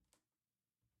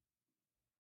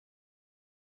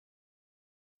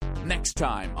Next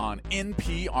time on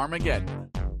NP Armageddon.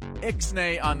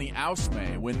 Ixnay on the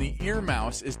Ausmay when the ear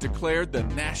mouse is declared the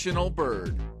national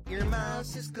bird. Ear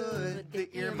mouse is good, the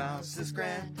ear mouse is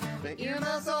grand. The ear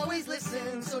mouse always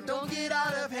listens, so don't get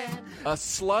out of hand. A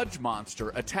sludge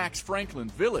monster attacks Franklin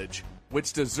Village,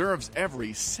 which deserves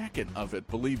every second of it,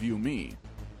 believe you me.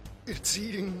 It's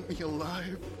eating me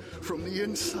alive from the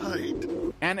inside.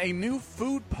 And a new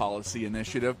food policy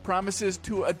initiative promises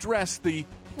to address the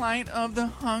plight of the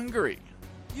hungry.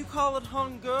 You call it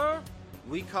hunger?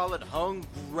 We call it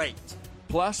hung-great.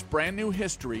 Plus brand new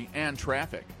history and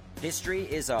traffic. History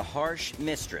is a harsh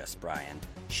mistress, Brian.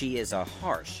 She is a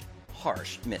harsh,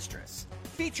 harsh mistress.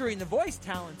 Featuring the voice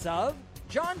talents of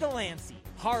John Delancey,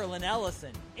 Harlan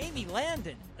Ellison, Amy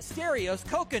Landon, Asterios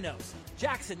Kokonos,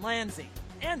 Jackson Lanzi,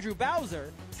 Andrew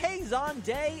Bowser, Tayzon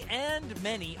Day, and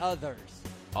many others.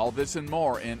 All this and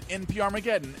more in NP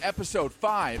Armageddon, Episode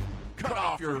 5, Cut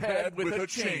Off Your Head with a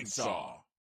Chainsaw.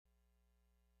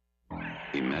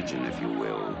 Imagine, if you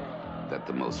will, that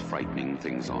the most frightening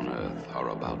things on Earth are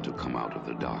about to come out of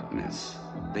the darkness.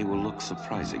 They will look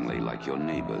surprisingly like your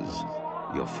neighbors,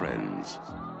 your friends,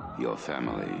 your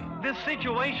family. This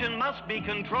situation must be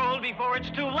controlled before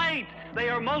it's too late. They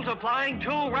are multiplying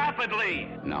too rapidly.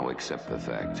 Now accept the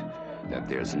fact that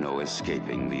there's no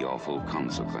escaping the awful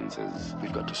consequences.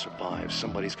 We've got to survive.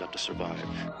 Somebody's got to survive.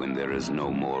 When there is no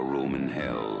more room in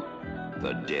hell,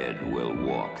 the dead will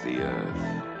walk the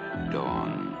earth.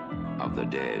 Dawn of the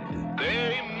Dead.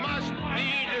 They must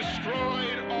be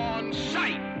destroyed on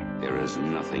sight. There is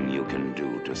nothing you can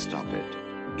do to stop it.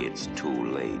 It's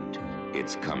too late.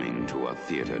 It's coming to a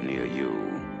theater near you.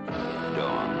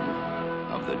 Dawn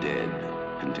of the Dead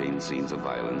contains scenes of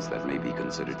violence that may be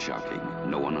considered shocking.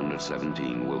 No one under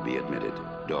 17 will be admitted.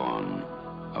 Dawn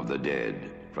of the Dead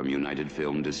from United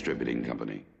Film Distributing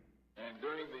Company. And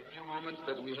during the few moments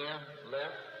that we have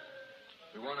left,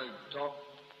 we want to talk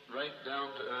right down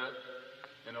to earth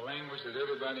in a language that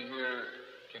everybody here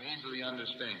can easily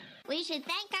understand. We should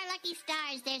thank our lucky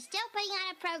stars. They're still putting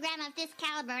on a program of this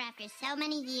caliber after so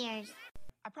many years.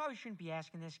 I probably shouldn't be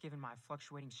asking this given my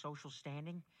fluctuating social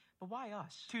standing, but why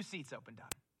us? 2 seats opened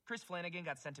up. Chris Flanagan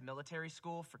got sent to military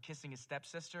school for kissing his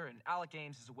stepsister, and Alec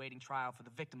Ames is awaiting trial for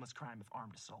the victimless crime of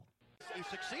armed assault. He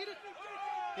succeeded.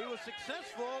 He was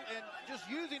successful in just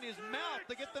using his mouth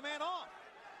to get the man off.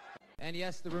 And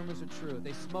yes, the rumors are true.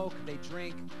 They smoke, they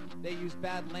drink, they use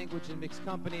bad language in mixed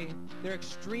company. They're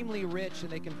extremely rich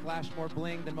and they can flash more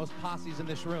bling than most posses in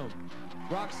this room.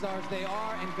 Rock stars they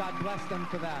are, and God bless them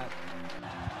for that.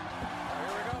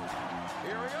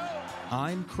 Here we go.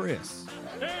 I'm Chris.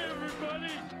 Hey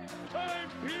everybody, I'm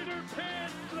Peter Pan.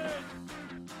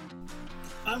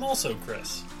 I'm also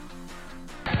Chris.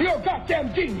 You're a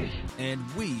goddamn genius. And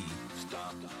we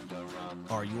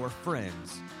are your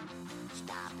friends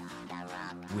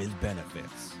with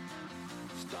benefits.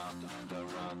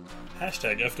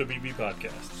 Hashtag FWB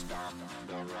Podcast.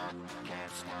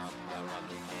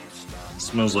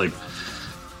 Smells like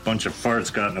a bunch of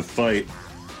farts got in a fight.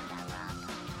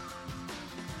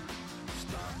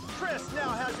 Chris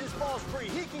now has his balls free.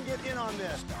 He can get in on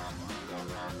this.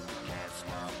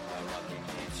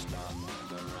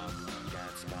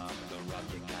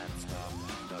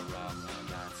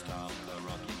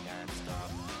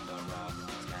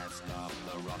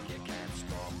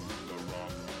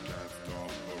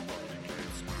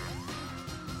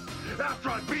 After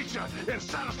I beat you and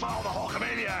satisfy all the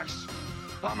Hulkamaniacs,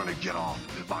 I'm gonna get off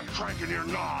by cranking your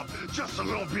knob just a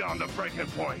little beyond the breaking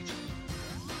point.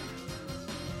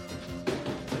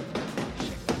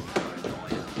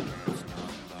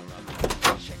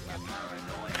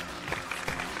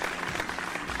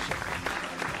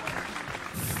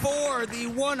 For the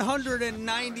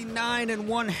 199 and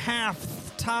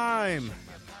 1/2 time.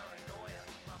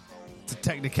 It's a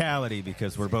technicality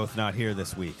because we're both not here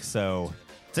this week, so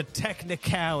it's a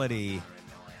technicality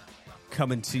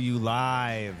coming to you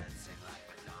live.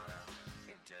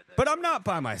 But I'm not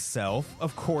by myself.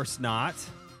 Of course not.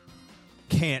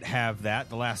 Can't have that.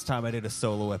 The last time I did a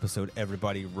solo episode,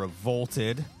 everybody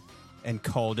revolted and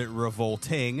called it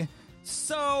revolting.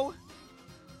 So,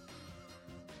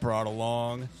 brought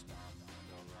along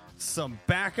some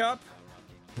backup.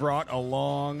 Brought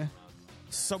along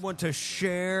someone to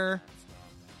share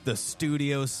the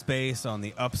studio space on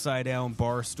the upside-down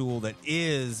bar stool that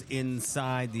is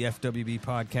inside the FWB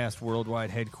Podcast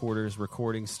Worldwide Headquarters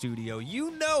recording studio.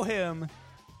 You know him,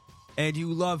 and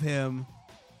you love him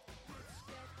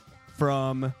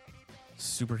from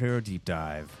Superhero Deep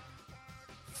Dive.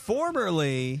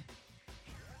 Formerly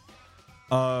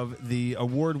of the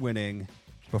award-winning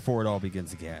Before It All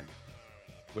Begins Again,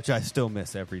 which I still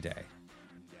miss every day.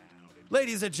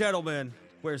 Ladies and gentlemen,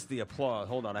 where's the applause?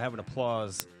 Hold on, I have an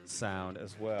applause sound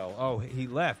as well. Oh, he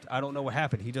left. I don't know what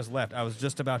happened. He just left. I was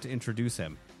just about to introduce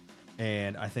him,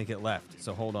 and I think it left.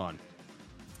 So hold on.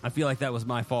 I feel like that was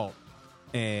my fault,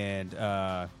 and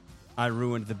I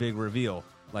ruined the big reveal.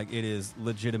 Like, it is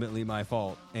legitimately my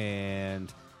fault,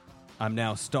 and I'm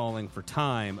now stalling for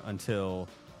time until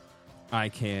I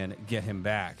can get him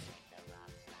back.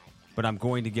 But I'm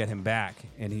going to get him back,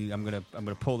 and I'm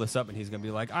gonna pull this up, and he's gonna be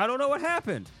like, I don't know what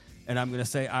happened, and I'm gonna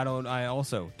say I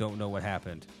also don't know what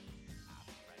happened.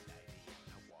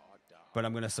 But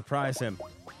I'm gonna surprise him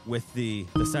with the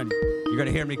sound. You're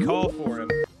gonna hear me call for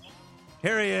him.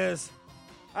 Here he is.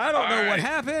 I don't know what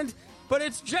happened, but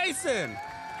it's Jason.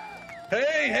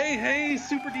 Hey,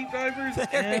 super deep divers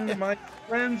and my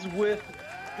friends with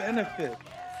benefit.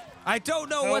 I don't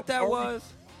know what that was,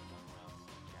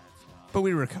 but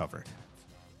we recovered.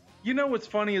 You know what's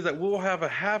funny is that we'll have a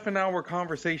half an hour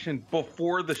conversation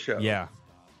before the show. Yeah.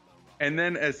 And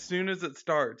then as soon as it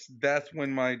starts, that's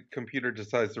when my computer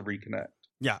decides to reconnect.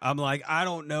 Yeah, I'm like, I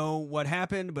don't know what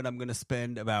happened, but I'm going to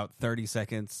spend about 30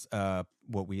 seconds,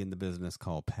 what we in the business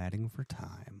call padding for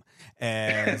time.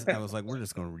 And I was like, we're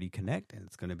just going to reconnect, and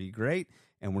it's going to be great,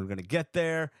 and we're going to get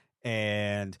there,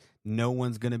 and no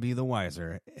one's going to be the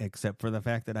wiser, except for the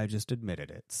fact that I just admitted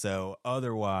it. So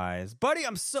otherwise, buddy,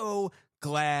 I'm so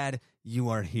glad you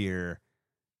are here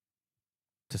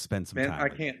to spend some time. Man, I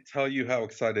can't tell you how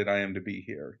excited I am to be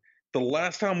here. The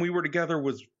last time we were together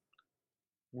was,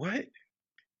 what?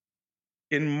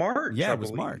 In March. Yeah, it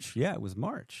was March. Yeah, it was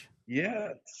March.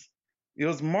 Yes. It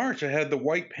was March. I had the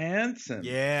white pants and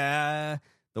yeah,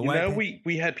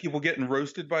 we had people getting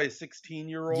roasted by a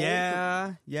 16-year-old.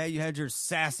 Yeah, you had your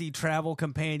sassy travel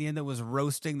companion that was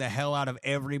roasting the hell out of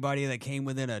everybody that came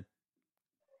within a.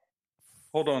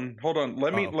 Hold on.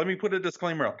 Let me put a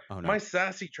disclaimer out. Oh, no. My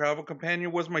sassy travel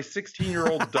companion was my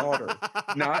 16-year-old daughter,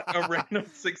 not a random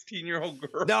 16-year-old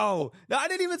girl. No, I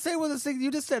didn't even say it was a 16.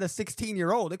 You just said a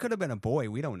 16-year-old. It could have been a boy.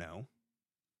 We don't know.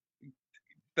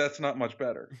 That's not much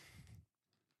better.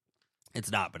 It's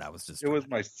not, but I was just. It was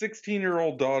my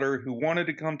 16-year-old daughter who wanted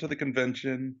to come to the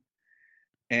convention,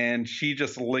 and she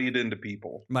just laid into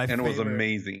people. It was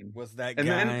amazing. Was that and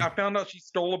guy? And then I found out she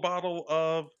stole a bottle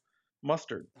of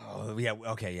mustard. Oh yeah,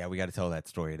 okay, yeah, we got to tell that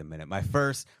story in a minute. My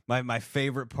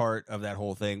favorite part of that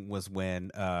whole thing was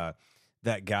when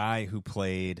that guy who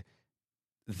played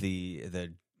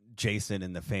the Jason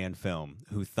in the fan film,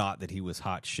 who thought that he was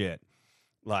hot shit,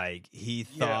 like he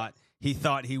thought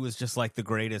he was just like the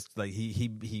greatest. Like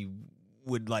he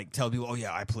would like tell people, oh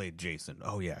yeah, I played Jason.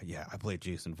 Oh yeah, I played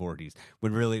Jason Voorhees.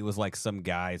 When really it was like some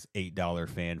guy's $8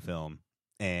 fan film,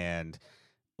 and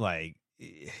like.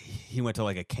 He went to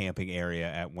like a camping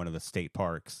area at one of the state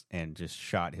parks and just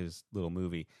shot his little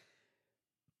movie.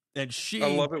 And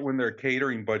I love it when their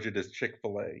catering budget is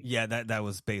Chick-fil-A. Yeah, that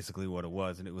was basically what it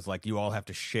was. And it was like, you all have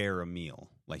to share a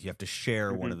meal. Like you have to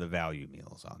share one of the value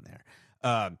meals on there.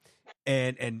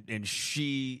 And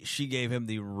she gave him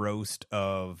the roast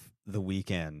of the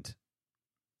weekend.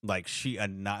 Like she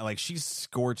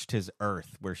scorched his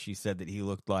earth, where she said that he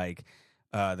looked like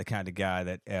the kind of guy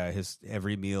that his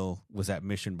every meal was at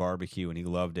Mission Barbecue and he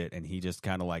loved it, and he just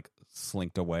kind of like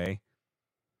slinked away.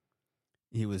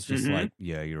 He was just like,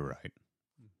 yeah, you're right.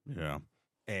 Yeah.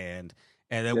 And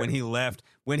then when he left,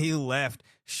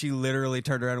 she literally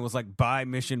turned around and was like, bye,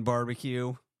 Mission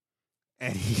Barbecue.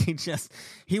 And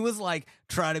he was like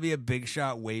trying to be a big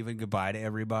shot, waving goodbye to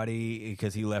everybody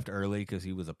because he left early because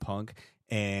he was a punk.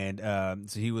 And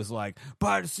so he was like,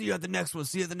 bye, see you at the next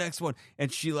one.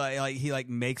 And she he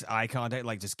makes eye contact,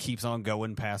 like just keeps on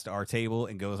going past our table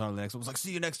and goes on to the next one. It was like,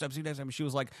 see you next time. And she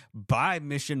was like, bye,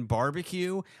 Mission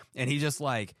Barbecue. And he just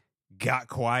like got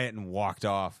quiet and walked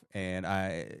off. And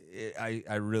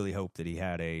I really hope that he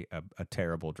had a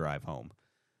terrible drive home.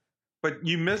 But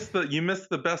you missed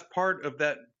the best part of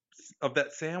that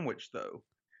sandwich, though.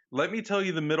 Let me tell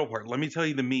you the middle part. Let me tell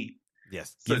you the meat.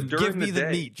 Yes. So give me the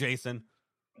meat, Jason.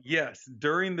 Yes.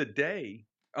 During the day,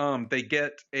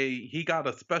 he got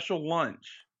a special lunch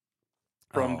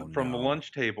from the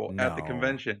lunch table at the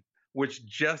convention, which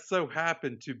just so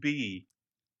happened to be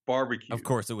barbecue. Of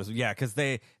course it was. Yeah. Cause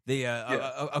they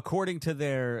according to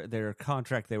their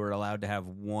contract, they were allowed to have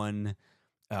one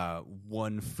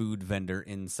food vendor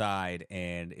inside,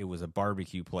 and it was a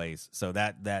barbecue place. So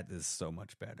that is so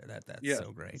much better. That's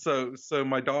so great. So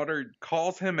my daughter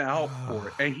calls him out for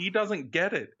it, and he doesn't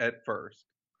get it at first.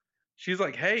 She's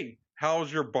like, hey,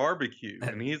 how's your barbecue?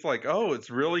 And he's like, oh, it's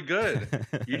really good.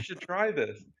 You should try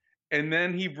this. And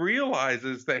then he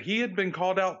realizes that he had been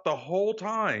called out the whole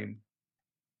time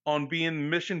on being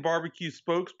Mission Barbecue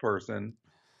spokesperson.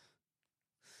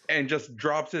 and just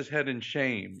drops his head in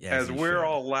shame As as he we're should.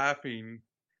 all laughing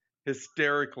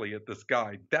hysterically at this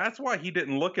guy. That's why he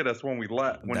didn't look at us when he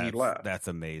left. That's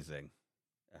amazing.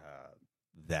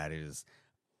 That is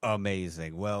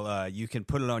amazing. Well, you can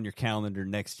put it on your calendar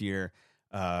next year.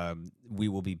 We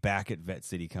will be back at Vet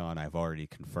City Con. I've already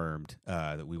confirmed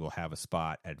that we will have a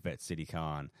spot at Vet City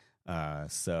Con.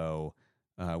 So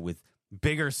with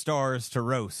bigger stars to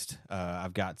roast,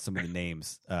 I've got some of the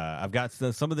names.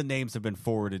 Some of the names have been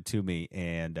forwarded to me,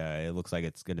 and it looks like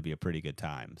it's going to be a pretty good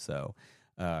time. So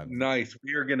nice.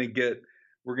 We're gonna get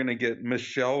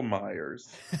Michelle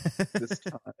Myers this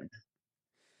time.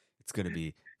 It's going to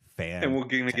be fantastic. And we're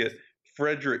gonna get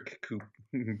Frederick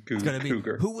It's gonna be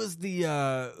Cougar. what was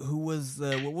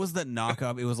that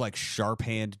knockoff? It was like Sharp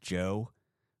Hand Joe.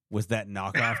 Was that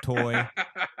knockoff toy?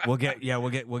 we'll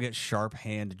get Sharp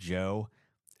Hand Joe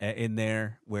in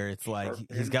there, where it's like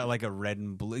he's got like a red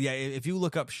and blue. Yeah, if you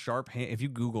look up if you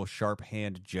Google Sharp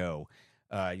Hand Joe,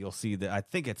 you'll see that I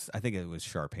think it was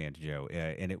Sharp Hand Joe,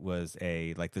 and it was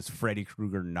this Freddy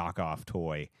Krueger knockoff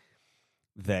toy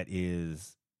that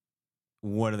is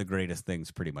one of the greatest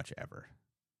things pretty much ever.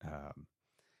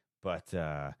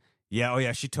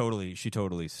 She totally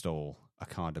stole a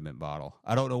condiment bottle.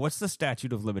 I don't know, what's the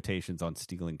statute of limitations on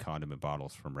stealing condiment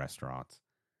bottles from restaurants?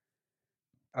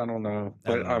 I don't know,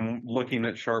 but I'm looking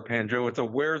at Sharp Hand Joe. It's a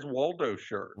Where's Waldo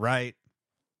shirt. Right.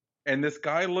 And this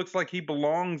guy looks like he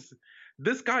belongs.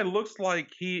 This guy looks like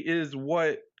he is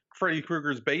what Freddy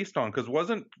Krueger's based on, because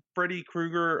wasn't Freddy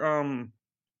Krueger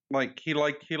he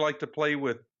liked to play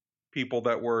with people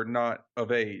that were not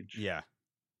of age. Yeah.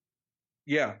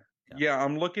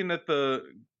 I'm looking at the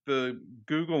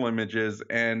Google images,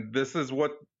 and this is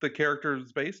what the character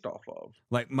is based off of.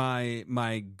 Like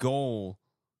my goal,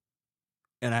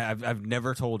 and I've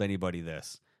never told anybody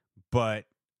this, but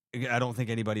I don't think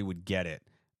anybody would get it.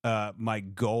 My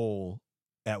goal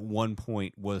at one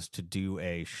point was to do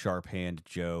a Sharp Hand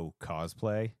Joe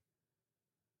cosplay.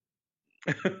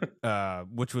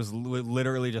 Which was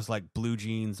literally just like blue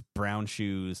jeans, brown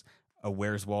shoes, a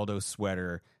Where's Waldo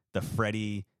sweater, the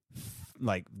Freddy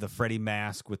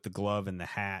mask with the glove and the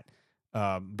hat.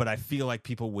 But I feel like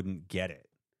people wouldn't get it.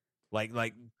 Like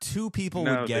two people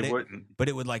would get it, wouldn't. But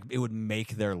it would make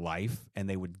their life, and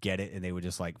they would get it, and they would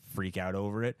just like freak out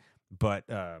over it. But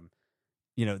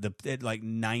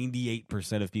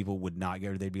 98% of people would not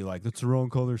get it. They'd be like, "That's the wrong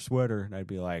color sweater," and I'd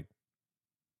be like,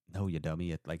 "No, you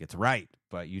dummy! It's right,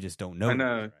 but you just don't know." I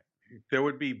know. Right. There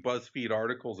would be BuzzFeed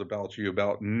articles about you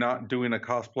about not doing a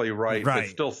cosplay right, but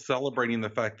still celebrating the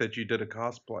fact that you did a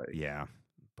cosplay. Yeah,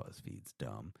 BuzzFeed's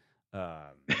dumb.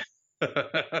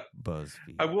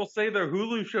 BuzzFeed. I will say their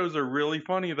Hulu shows are really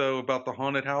funny though, about the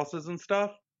haunted houses and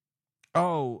stuff.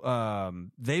 Oh,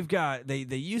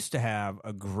 they used to have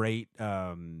a great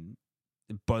BuzzFeed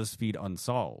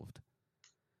Unsolved.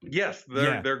 Yes,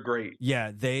 they're great.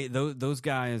 Yeah, those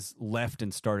guys left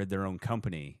and started their own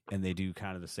company, and they do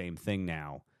kind of the same thing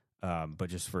now, but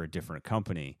just for a different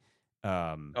company.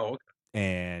 Okay.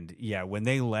 And yeah, when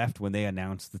they left, when they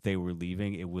announced that they were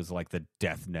leaving, it was like the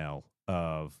death knell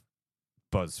of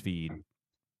BuzzFeed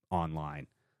online.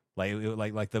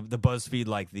 Like the BuzzFeed,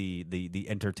 like the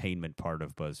entertainment part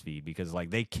of BuzzFeed, because like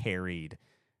they carried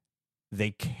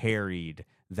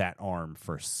that arm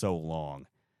for so long.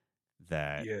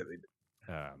 That they did.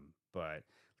 But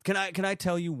can I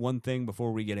tell you one thing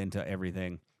before we get into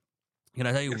everything? Can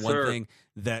I tell you one thing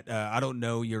that I don't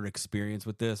know your experience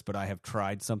with this, but I have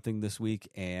tried something this week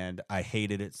and I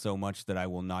hated it so much that I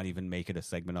will not even make it a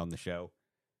segment on the show.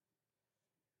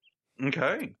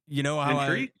 Okay. You know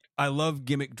how I love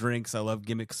gimmick drinks, I love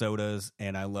gimmick sodas,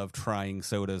 and I love trying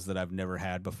sodas that I've never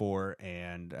had before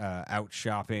and out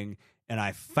shopping. And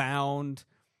I found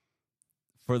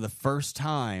for the first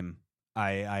time,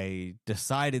 I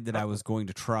decided that I was going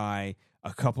to try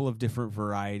a couple of different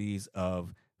varieties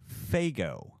of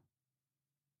Faygo.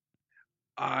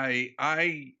 I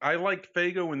liked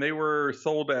Faygo when they were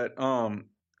sold at and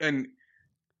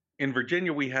in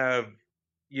Virginia we have,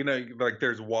 like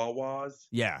there's Wawa's.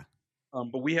 Yeah.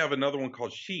 But we have another one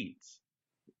called Sheets.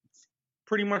 It's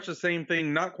pretty much the same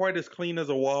thing, not quite as clean as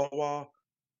a Wawa.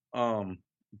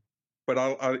 But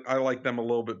I like them a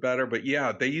little bit better. But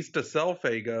yeah, they used to sell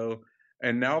Faygo,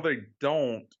 and now they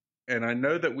don't. And I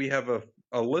know that we have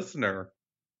a listener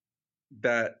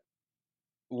that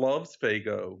loves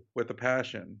Faygo with a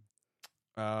passion.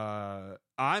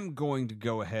 I'm going to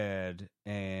go ahead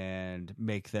and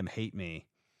make them hate me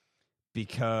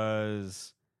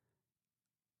because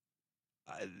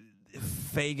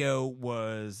Faygo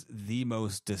was the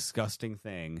most disgusting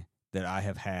thing that I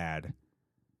have had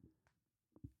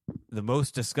the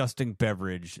most disgusting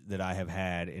beverage that I have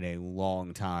had in a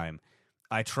long time.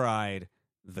 I tried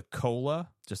the cola,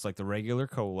 just like the regular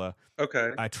cola.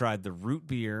 Okay. I tried the root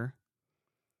beer.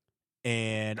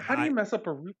 And how do you mess up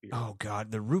a root beer? Oh,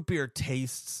 God. The root beer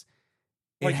tastes...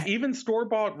 Like, even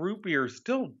store-bought root beer is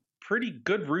still pretty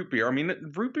good root beer. I mean,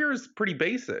 root beer is pretty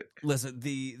basic. Listen,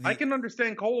 I can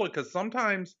understand cola because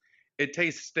sometimes it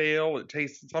tastes stale.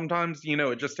 Sometimes,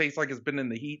 it just tastes like it's been in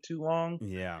the heat too long.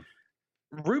 Yeah.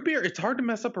 Root beer, it's hard to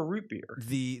mess up a root beer.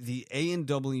 The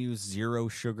A&W zero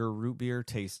sugar root beer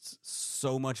tastes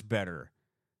so much better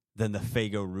than the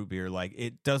Faygo root beer. Like,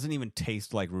 it doesn't even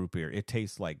taste like root beer. It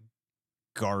tastes like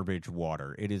garbage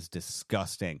water. It is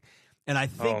disgusting. And I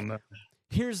think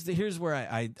here's where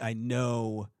I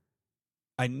knew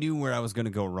where I was going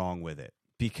to go wrong with it,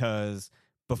 because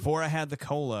before I had the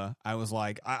cola, I was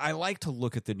like, I like to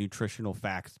look at the nutritional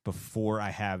facts before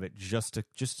I have it just to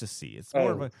see. It's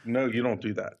more of a no, you don't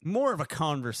do that. More of a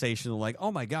conversational, like,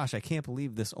 oh my gosh, I can't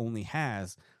believe this only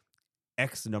has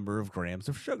X number of grams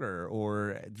of sugar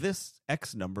or this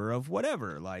X number of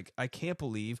whatever. Like, I can't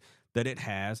believe that it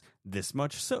has this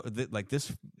much like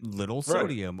this little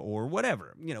sodium or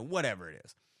whatever, whatever it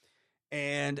is.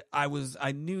 And I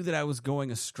knew that I was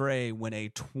going astray when a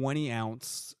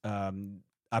 20-ounce,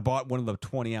 I bought one of the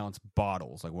 20-ounce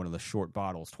bottles, like one of the short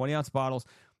bottles, 20-ounce bottles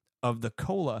of the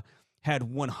cola had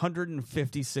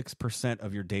 156%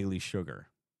 of your daily sugar.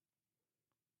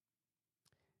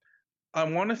 I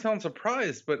want to sound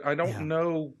surprised, but I don't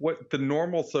know what the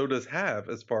normal sodas have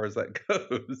as far as that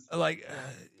goes. Like,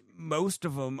 most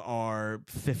of them are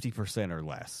 50% or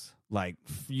less. Like,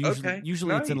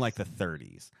 usually it's in like the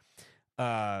 30s.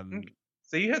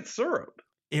 So you had syrup.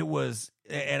 It was,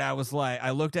 and I was like,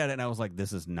 I looked at it and I was like,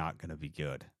 this is not going to be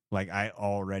good. Like,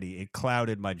 it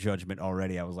clouded my judgment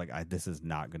already. I was like, this is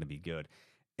not going to be good.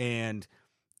 And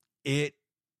it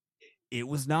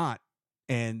was not.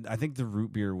 And I think the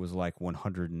root beer was like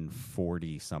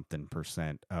 140 something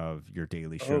 % of your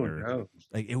daily sugar. Oh, no.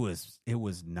 Like, it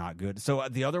was not good. So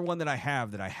the other one that I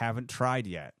have that I haven't tried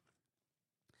yet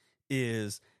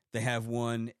is they have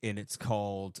one and it's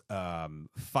called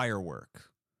Fireworks.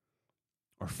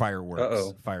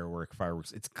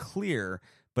 It's clear,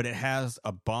 but it has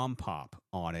a bomb pop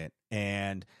on it,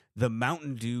 and the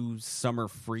Mountain Dew Summer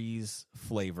Freeze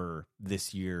flavor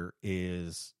this year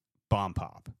is bomb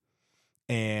pop.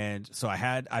 And so I've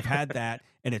had that,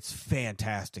 and it's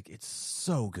fantastic. It's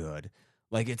so good.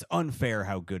 Like, it's unfair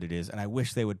how good it is, and I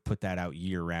wish they would put that out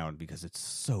year round because it's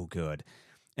so good.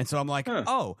 And so I'm like,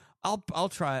 oh, I'll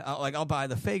try. I'll buy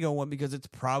the Faygo one because it's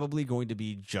probably going to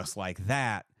be just like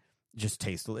that. Just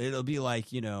taste. It'll be like,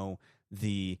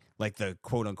 the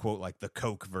quote unquote like the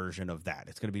Coke version of that.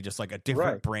 It's going to be just like a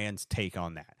different brand's take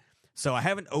on that. So I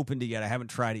haven't opened it yet. I haven't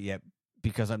tried it yet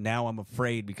because I'm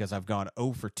afraid because I've gone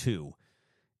 0 for 2.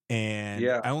 And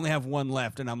I only have one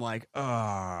left, and I'm like,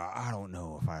 I don't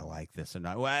know if I like this or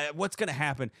not. What's going to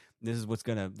happen? This is what's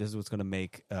going to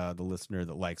make the listener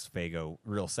that likes Faygo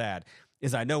real sad.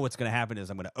 Is I know what's going to happen is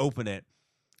I'm going to open it,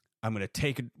 I'm going to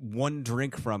take one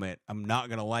drink from it, I'm not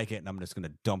going to like it, and I'm just going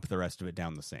to dump the rest of it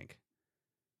down the sink.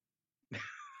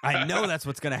 I know that's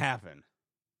what's going to happen.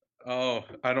 Oh,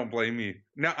 I don't blame you.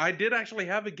 Now, I did actually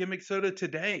have a gimmick soda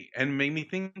today, and made me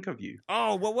think of you.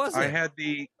 Oh, what was it?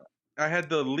 I had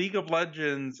the League of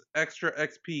Legends Extra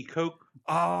XP Coke.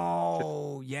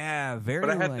 Oh, yeah, but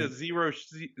I had the zero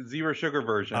sugar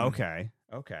version. Okay.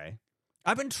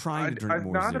 I've been trying to drink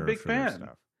more. I'm not a big fan.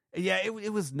 Stuff. Yeah,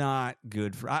 it was not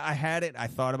good for. I had it. I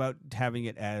thought about having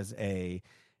it as a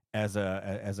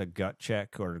gut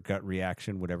check or gut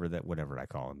reaction, whatever I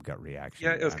call them, gut reaction.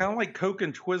 Yeah, it was kind of like Coke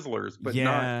and Twizzlers, but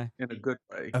not in a good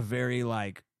way. A very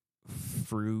like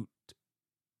fruit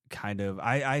kind of.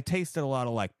 I tasted a lot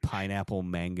of like pineapple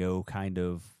mango kind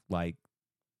of like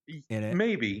in it.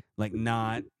 Maybe like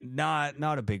not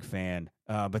a big fan.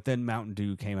 But then Mountain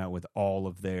Dew came out with all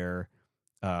of their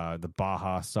the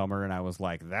Baja Summer, and I was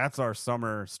like, that's our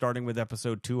summer, starting with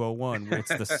episode 201.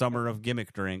 It's the summer of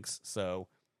gimmick drinks. So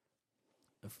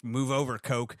move over,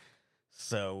 Coke.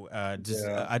 So I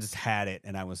just had it,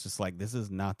 and I was just like, this is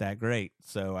not that great.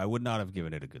 So I would not have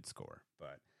given it a good score.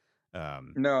 But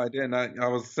no, I didn't. I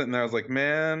was sitting there. I was like,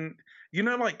 man,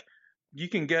 like you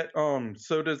can get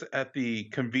sodas at the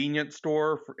convenience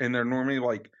store, and they're normally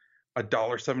like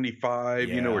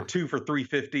 $1.75, or 2 for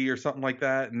 $3.50 or something like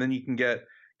that, and then you can get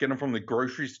them from the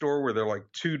grocery store where they're like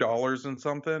 $2 and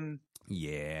something.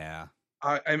 Yeah.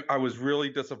 I was really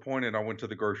disappointed. I went to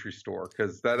the grocery store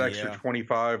because that extra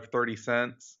 25-30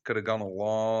 cents could have gone a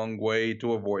long way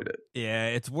to avoid it. Yeah,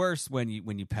 it's worse when you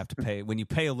have to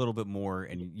pay a little bit more,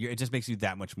 and it just makes you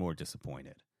that much more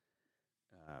disappointed.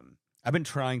 I've been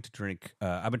trying to drink.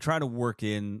 I've been trying to work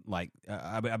in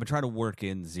I've been trying to work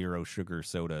in zero sugar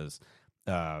sodas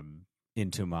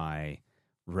into my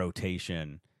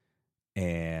rotation,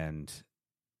 and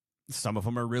some of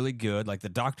them are really good. Like the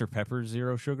Dr. Pepper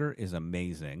Zero Sugar is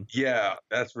amazing. Yeah,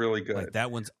 that's really good. Like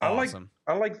that one's awesome.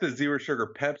 I like the zero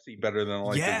sugar Pepsi better than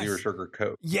the zero sugar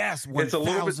Coke. Yes, it's a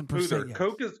little bit 1000%, smoother.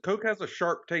 yes. Coke has a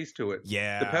sharp taste to it.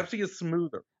 Yeah, the Pepsi is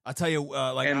smoother. I'll tell you,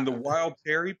 the wild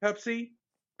cherry Pepsi,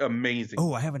 amazing.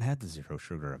 Oh, I haven't had the zero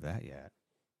sugar of that yet.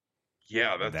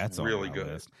 Yeah, that's really on my good.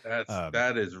 list.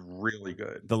 That is really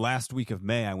good. The last week of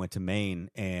May, I went to Maine,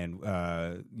 and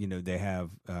they have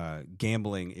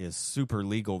gambling is super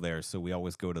legal there, so we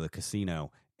always go to the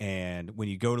casino. And when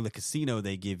you go to the casino,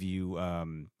 they give you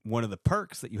one of the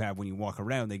perks that you have when you walk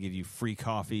around. They give you free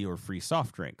coffee or free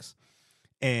soft drinks.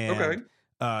 And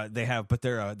they have, but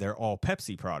they're all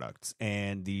Pepsi products,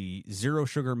 and the zero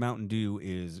sugar Mountain Dew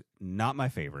is not my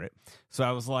favorite. So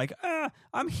I was like,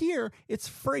 I'm here. It's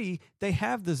free. They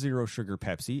have the zero sugar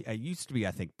Pepsi. It used to be,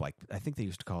 I think they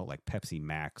used to call it like Pepsi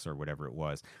Max or whatever it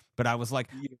was. But I was like,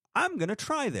 I'm gonna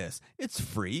try this. It's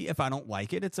free. If I don't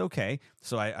like it, it's okay.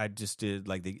 So I just did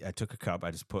I took a cup.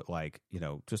 I just put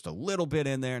just a little bit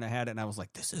in there, and I had it, and I was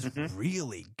like, this is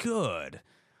really good.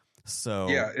 So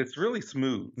yeah, it's really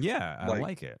smooth. Yeah, I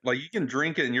like it. Like you can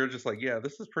drink it and you're just like, yeah,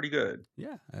 this is pretty good.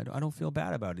 Yeah, I don't feel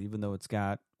bad about it, even though it's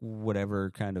got whatever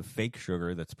kind of fake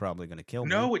sugar that's probably going to kill me.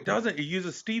 No, it doesn't. It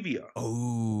uses stevia.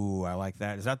 Oh, I like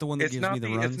that. Is that the one that gives me the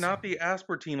runs? It's not the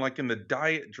aspartame like in the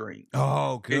diet drink.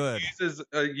 Oh, good.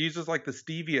 It uses like the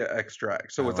stevia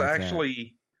extract, so it's like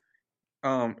actually.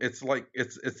 It's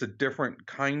a different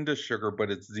kind of sugar,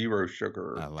 but it's zero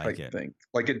sugar. I like it. Thing.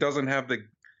 Like it doesn't have the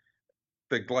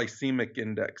glycemic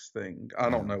index thing. I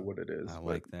don't know what it is. I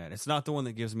like that. It's not the one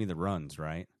that gives me the runs,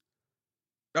 right?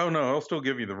 Oh no, it'll still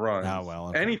give you the runs. Oh well,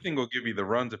 okay. Anything will give you the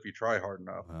runs if you try hard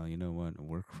enough. Well, you know what? I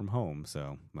work from home,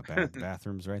 so my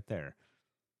bathroom's right there.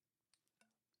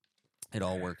 It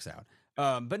all works out.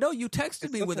 But no, you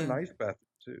texted me with a nice bathroom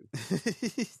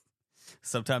too.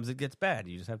 Sometimes it gets bad.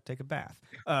 You just have to take a bath.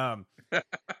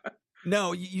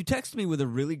 No, you texted me with a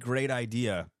really great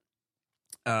idea.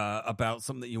 About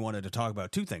something that you wanted to talk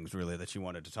about. Two things really that you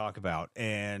wanted to talk about,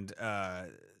 and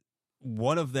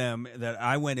one of them that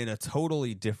I went in a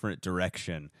totally different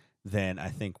direction than I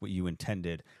think what you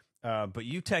intended. But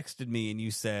you texted me and you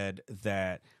said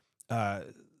that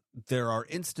there are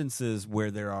instances where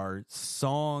there are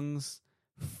songs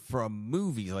from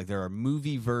movies, like there are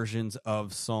movie versions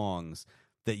of songs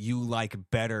that you like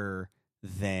better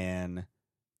than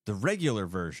the regular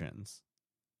versions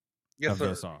of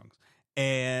those songs.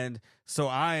 And so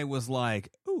I was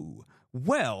like, ooh,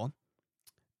 well,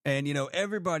 and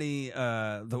everybody,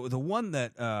 the one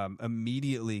that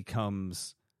immediately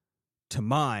comes to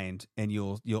mind, and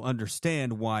you'll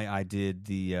understand why I did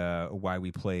why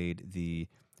we played the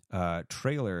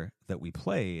trailer that we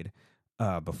played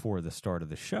before the start of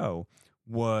the show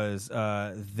was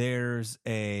there's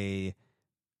an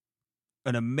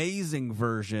amazing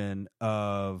version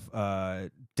of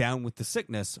Down with the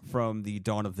Sickness from the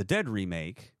Dawn of the Dead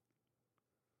remake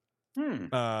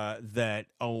that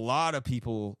a lot of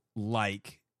people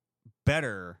like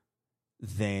better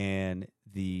than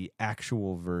the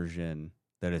actual version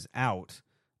that is out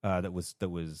that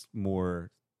was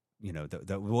more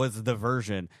that was the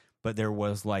version, but there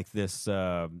was like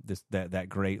that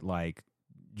great like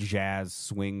jazz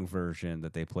swing version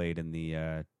that they played in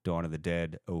the Dawn of the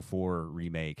Dead 04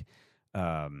 remake.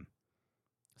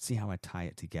 See how I tie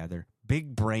it together?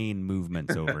 Big brain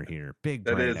movements over here. Big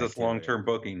brain. That is this long-term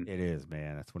booking. It is,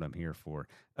 man. That's what I'm here for.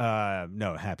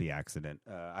 No, happy accident.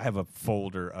 I have a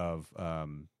folder of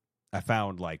I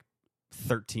found like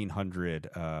 1,300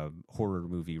 horror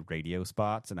movie radio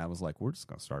spots, and I was like, we're just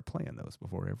gonna start playing those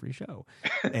before every show.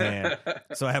 And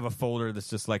so I have a folder that's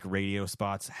just like radio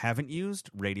spots haven't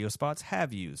used, radio spots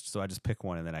have used. So I just pick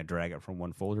one and then I drag it from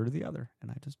one folder to the other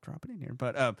and I just drop it in here.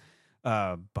 But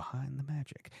behind the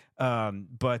magic.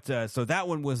 So that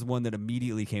one was one that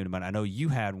immediately came to mind. I know you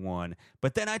had one,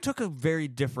 but then I took a very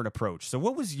different approach. So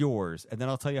what was yours? And then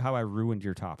I'll tell you how I ruined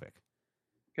your topic.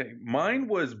 Okay, mine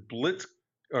was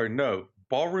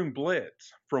Ballroom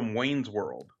Blitz from Wayne's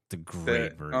World. The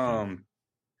great version.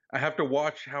 I have to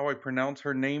watch how I pronounce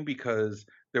her name because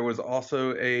there was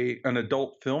also an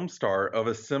adult film star of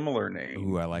a similar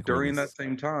name. Ooh, I like during that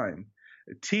same time.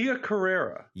 Tia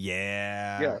Carrera.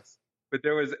 Yeah. Yes. But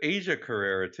there was Asia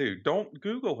Carrera too. Don't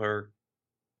Google her,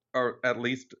 or at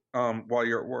least while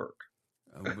you're at work.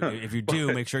 If you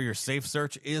do, make sure your safe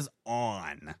search is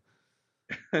on.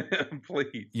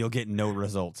 Please. You'll get no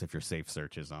results if your safe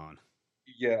search is on.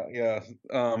 Yeah.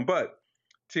 But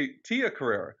Tia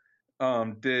Carrere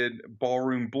did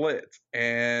Ballroom Blitz,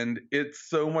 and it's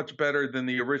so much better than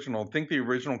the original. I think the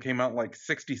original came out like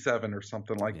 67 or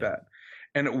something like that,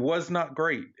 and it was not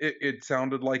great. It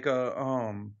sounded like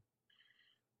a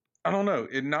I don't know,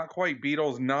 not quite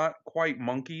Beatles, not quite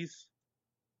Monkeys.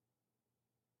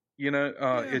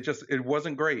 It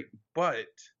wasn't great, but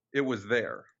it was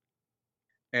there.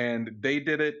 And they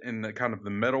did it in the kind of the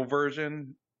metal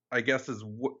version, I guess is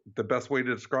the best way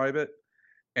to describe it.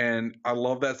 And I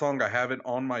love that song. I have it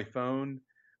on my phone.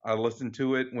 I listen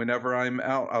to it whenever I'm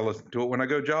out. I listen to it when I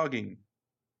go jogging.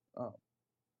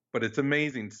 But it's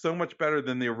amazing. So much better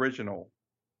than the original.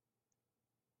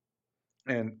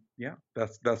 And yeah,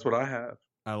 that's what I have.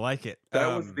 I like it.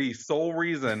 That was the sole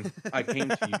reason I came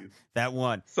to you. That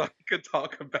one. So I could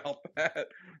talk about that.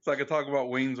 So I could talk about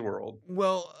Wayne's World.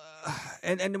 Well,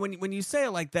 and when you say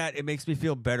it like that, it makes me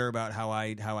feel better about how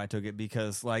I took it,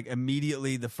 because like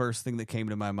immediately the first thing that came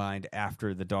to my mind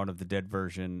after the Dawn of the Dead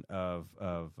version of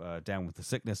Down with the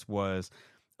Sickness was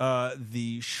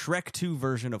the Shrek 2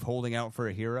 version of Holding Out for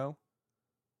a Hero.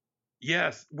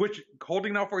 Yes, which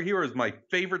Holding Out for a Hero is my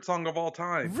favorite song of all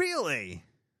time. Really?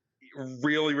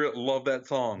 Really, really love that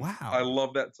song. Wow. I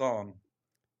love that song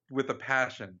with a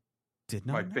passion. Did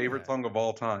not my know favorite that. song of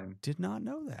all time. Did not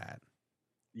know that.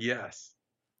 Yes.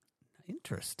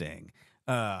 Interesting.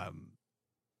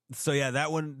 So yeah,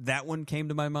 that one came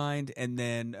to my mind, and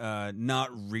then not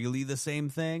really the same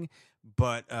thing,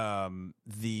 but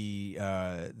the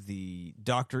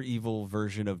Dr. Evil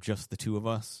version of Just the Two of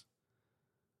Us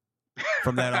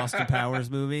from that Austin Powers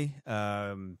movie.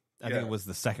 I think it was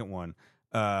the second one.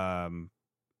 That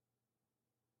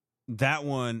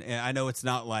one, I know it's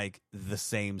not like the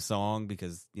same song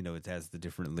because it has the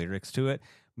different lyrics to it,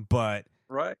 but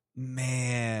right,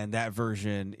 man, that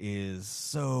version is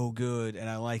so good, and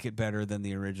I like it better than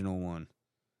the original one.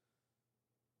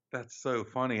 That's so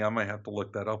funny. I might have to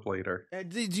look that up later.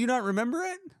 Did you not remember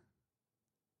it?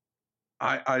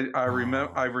 I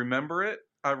remember it.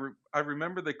 I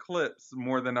remember the clips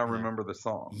more than I remember the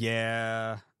song.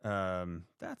 Yeah,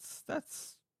 that's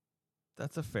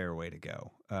a fair way to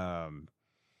go.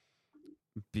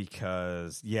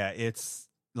 Because it's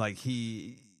like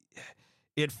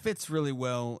it fits really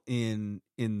well in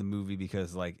the movie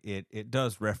because like it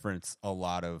does reference a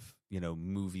lot of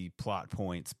movie plot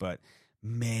points, but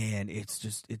man,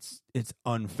 it's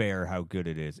unfair how good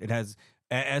it is. It has,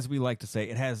 as we like to say,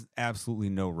 it has absolutely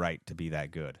no right to be that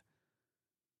good.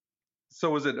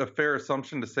 So is it a fair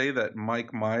assumption to say that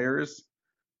Mike Myers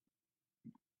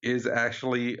is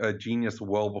actually a genius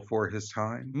well before his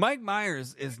time? Mike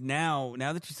Myers is now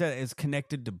that you said it, is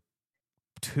connected to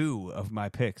two of my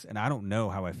picks, and I don't know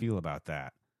how I feel about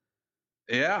that.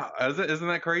 Yeah, isn't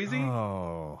that crazy?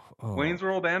 Oh. Wayne's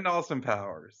World and Austin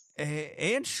Powers.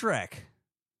 And Shrek.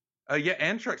 Yeah,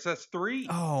 and Shrek, so that's 3.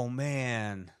 Oh,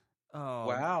 man. Oh,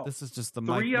 wow. This is just the 3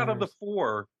 Mike out Myers. of the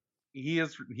 4 he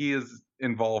is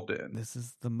involved in. This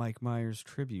is the Mike Myers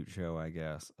tribute show, I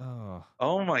guess. Oh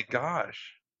my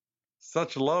gosh.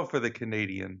 Such love for the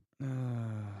Canadian.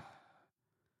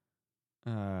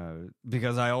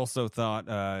 Because I also thought,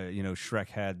 Shrek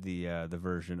had the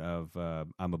version of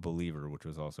 "I'm a Believer," which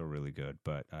was also really good.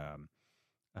 But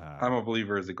 "I'm a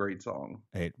Believer" is a great song.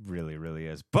 It really, really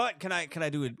is. But can I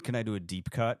do a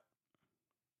deep cut?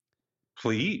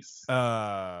 Please.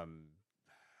 Cut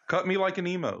me like an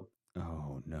emo.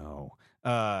 Oh no.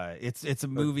 It's a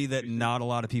movie that not a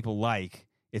lot of people like.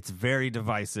 It's very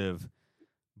divisive,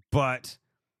 but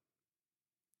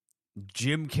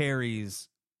Jim Carrey's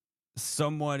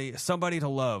Somebody to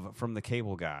Love from The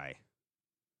Cable Guy.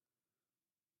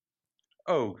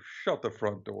 Oh, shut the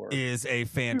front door. Is a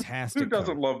fantastic. Who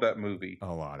doesn't love that movie?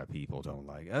 A lot of people don't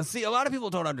like it. See, a lot of people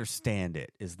don't understand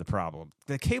it is the problem.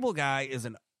 The Cable Guy is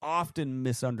an often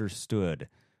misunderstood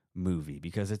movie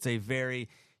because it's a very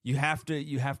you have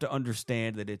to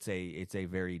understand that it's a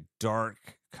very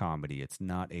dark comedy. It's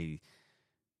not a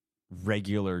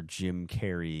regular Jim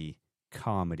Carrey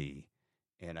comedy.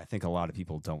 And I think a lot of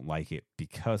people don't like it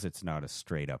because it's not a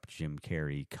straight up Jim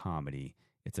Carrey comedy.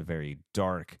 It's a very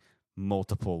dark,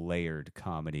 multiple layered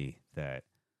comedy that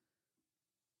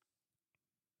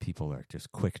people are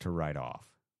just quick to write off.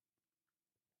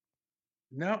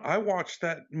 No, I watched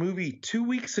that movie 2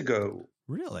 weeks ago.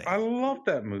 Really? I love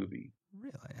that movie.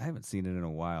 Really? I haven't seen it in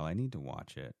a while. I need to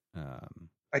watch it.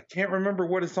 I can't remember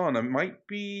what it's on. It might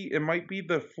be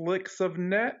the Flicks of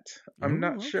Net. I'm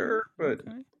not sure, but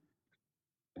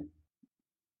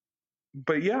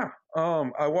but yeah,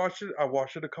 I watched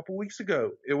it a couple weeks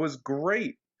ago. It was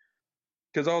great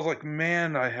because I was like,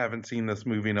 man, I haven't seen this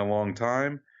movie in a long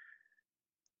time.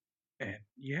 And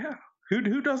yeah,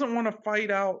 Who doesn't want to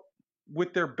fight out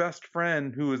with their best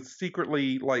friend who is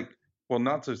secretly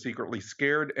not so secretly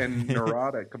scared and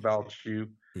neurotic about you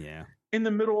Yeah. in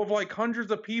the middle of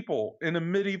hundreds of people in a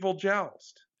medieval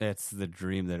joust? It's the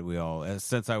dream that we all,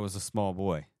 since I was a small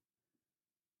boy.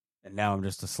 And now I'm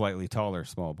just a slightly taller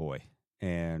small boy.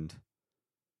 And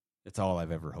it's all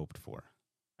I've ever hoped for.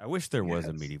 I wish there was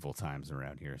a medieval times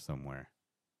around here somewhere.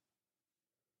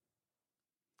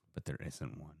 But there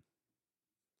isn't one.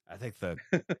 I think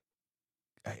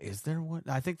is there one?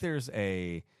 I think there's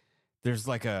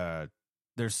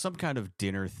some kind of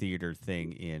dinner theater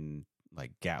thing in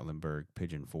like Gatlinburg,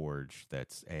 Pigeon Forge.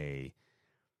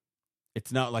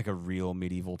 It's not like a real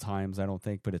medieval times, I don't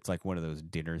think, but it's like one of those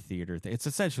dinner theater things. It's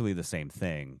essentially the same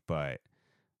thing, but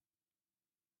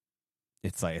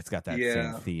it's got that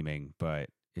same theming, but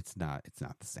it's not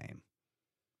the same.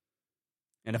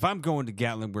 And if I'm going to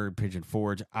Gatlinburg, Pigeon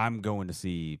Forge, I'm going to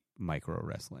see micro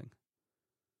wrestling.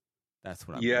 That's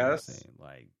what I'm going to see.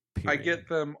 I get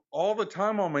them all the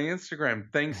time on my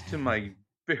Instagram, thanks to my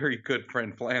very good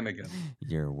friend Flanagan.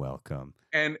 You're welcome.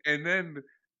 And then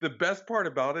the best part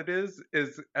about it is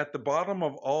at the bottom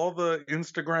of all the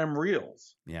Instagram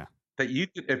reels. Yeah. That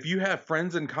if you have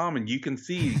friends in common, you can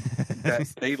see that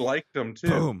they like them too.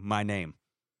 Boom, my name.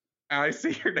 I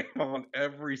see your name on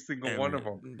every single one of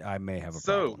them. I may have a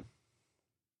problem.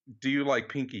 Do you like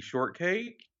Pinky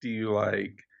Shortcake? Do you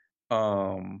like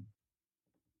No,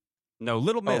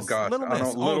 Little Miss. Oh gosh, Little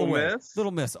Miss all Little the way. Miss?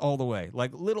 Little Miss all the way.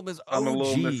 Like Little Miss OG. I'm a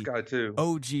Little Miss guy too.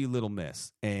 OG Little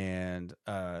Miss. And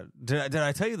did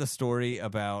I tell you the story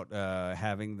about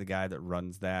having the guy that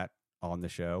runs that on the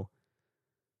show?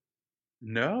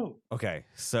 No. Okay,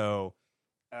 so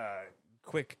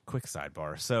quick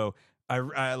sidebar. So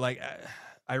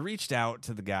I reached out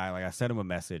to the guy. Like I sent him a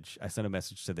message. I sent a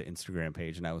message to the Instagram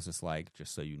page, and I was just like,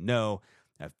 just so you know,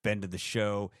 I've been to the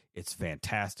show. It's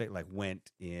fantastic. Like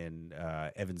went in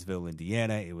Evansville,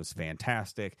 Indiana. It was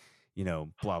fantastic. You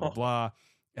know, blah blah blah.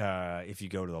 If you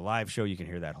go to the live show, you can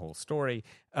hear that whole story.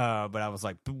 But I was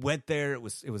like, went there. It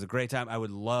was a great time. I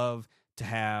would love to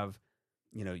have,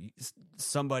 you know,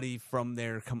 somebody from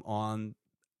there come on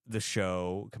the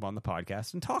show, come on the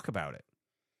podcast, and talk about it.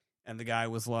 And the guy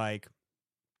was like,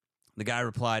 the guy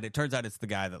replied, it turns out it's the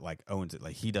guy that like owns it.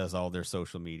 Like he does all their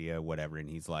social media, whatever. And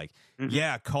he's like,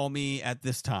 yeah, call me at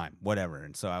this time, whatever.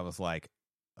 And so I was like,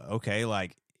 okay,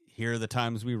 like here are the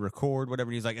times we record, whatever.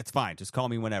 And he's like, it's fine. Just call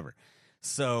me whenever.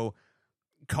 So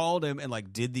called him and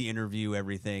like did the interview,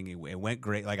 everything. It went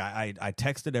great. Like I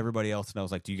texted everybody else and I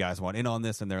was like, do you guys want in on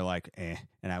this? And they're like, eh.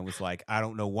 And I was like, I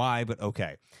don't know why, but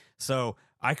okay. So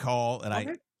I call and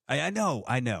I know.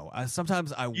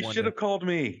 Sometimes I wonder. You should have called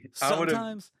me.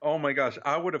 Sometimes. Oh my gosh,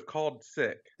 I would have called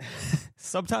sick.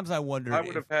 Sometimes I wonder. I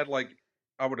would have had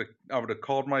I would have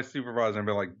called my supervisor and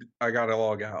been like, I gotta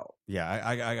log out. Yeah,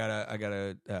 I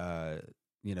gotta.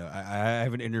 You know, I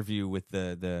have an interview with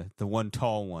the one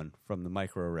tall one from the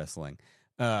micro wrestling.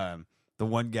 The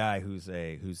one guy who's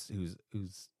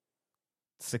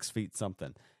 6 feet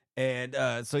something.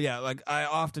 And so yeah, like I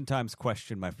oftentimes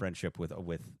question my friendship with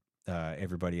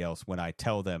everybody else when I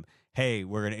tell them, hey,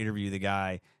 we're going to interview the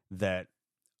guy that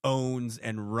owns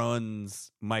and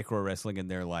runs micro wrestling, and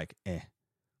they're like, eh.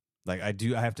 Like I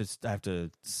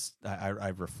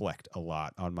reflect a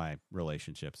lot on my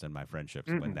relationships and my friendships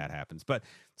when that happens. But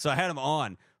so I had him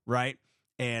on, right?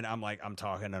 And I'm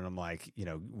talking and I'm like, you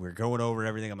know, we're going over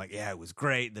everything. I'm like, yeah, it was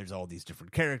great. There's all these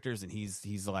different characters, and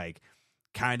he's like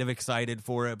kind of excited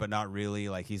for it, but not really.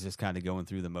 Like he's just kind of going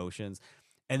through the motions.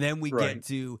 And then we get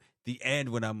to the end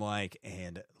when I'm like,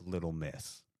 and Little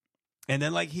Miss. And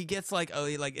then like he gets like, oh,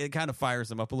 like it kind of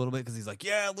fires him up a little bit because he's like,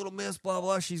 yeah, Little Miss, blah,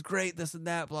 blah, she's great, this and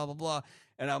that, blah, blah, blah.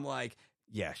 And I'm like,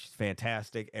 yeah, she's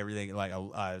fantastic, everything. Like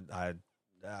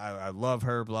I love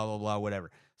her, blah, blah, blah,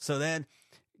 whatever. So then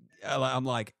I'm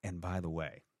like, and by the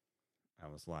way, I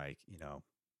was like, you know,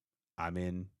 I'm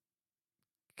in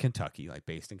Kentucky, like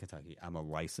based in Kentucky. I'm a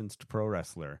licensed pro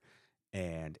wrestler.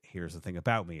 And here's the thing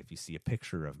about me. If you see a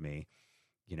picture of me,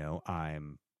 you know,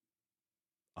 I'm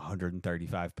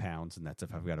 135 pounds, and that's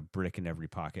if I've got a brick in every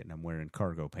pocket and I'm wearing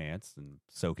cargo pants and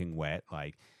soaking wet.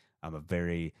 Like I'm a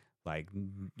very, like,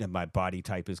 my body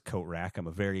type is coat rack. I'm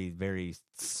a very, very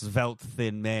svelte,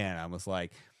 thin man. I was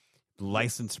like,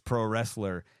 licensed pro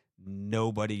wrestler.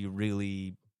 Nobody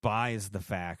really buys the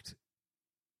fact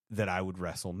that I would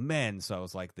wrestle men. So I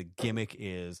was like, the gimmick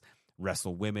is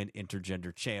wrestle women,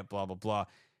 intergender champ, blah, blah, blah.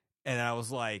 And I was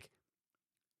like,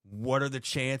 what are the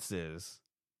chances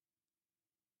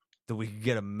that we could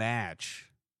get a match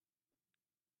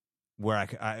where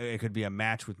it could be a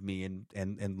match with me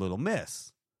and Little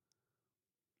Miss?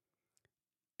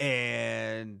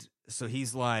 And so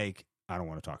he's like, I don't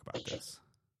want to talk about this.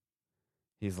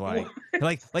 He's like,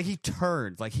 he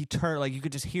turned, like you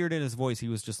could just hear it in his voice. He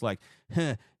was just like,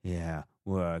 huh, yeah,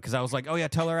 because I was like, oh yeah,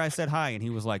 tell her I said hi, and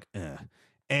he was like,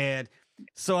 and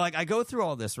so like I go through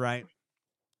all this, right,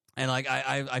 and like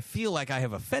I feel like I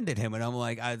have offended him, and I'm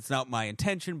like, it's not my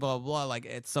intention, blah blah blah. Like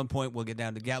at some point we'll get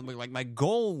down to gambling. Like my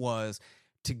goal was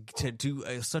to do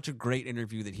such a great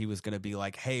interview that he was going to be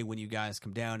like, hey, when you guys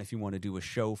come down, if you want to do a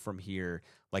show from here,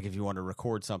 like if you want to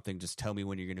record something, just tell me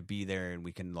when you're going to be there, and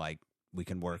we can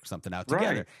work something out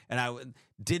together. Right. And I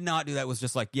did not do that. Was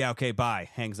just like, yeah, okay, bye.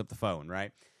 Hangs up the phone,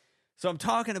 right? So I'm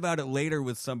talking about it later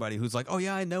with somebody who's like, oh,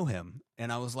 yeah, I know him.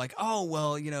 And I was like, oh,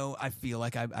 well, I feel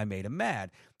like I made him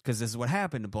mad because this is what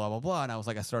happened, blah, blah, blah. And I was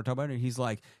like, I started talking about it. And he's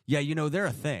like, yeah, they're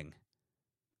a thing.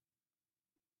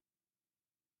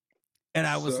 And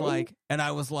I was like,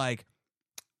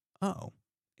 oh.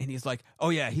 And he's like, oh,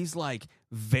 yeah, he's like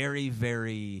very,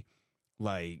 very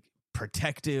like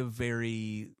protective,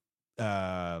 very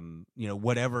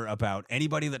whatever about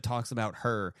anybody that talks about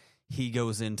her. He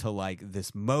goes into like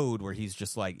this mode where he's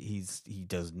just like he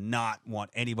does not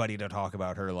want anybody to talk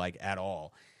about her like at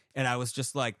all. And I was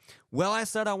just like, well, I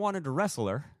said I wanted to wrestle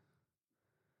her,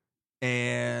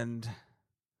 and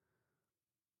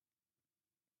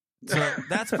so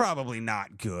that's probably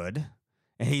not good.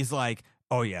 And he's like,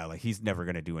 oh yeah, like he's never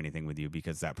gonna do anything with you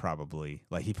because that probably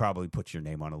like he probably puts your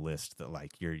name on a list that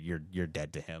like you're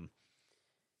dead to him.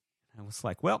 I was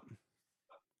like, well,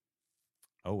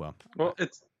 oh well. Well,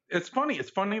 it's funny. It's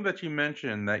funny that you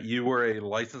mentioned that you were a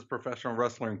licensed professional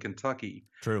wrestler in Kentucky.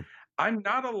 True. I'm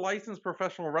not a licensed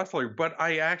professional wrestler, but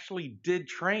I actually did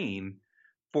train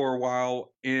for a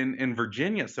while in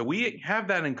Virginia, so we have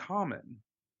that in common.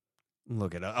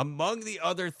 Look at among the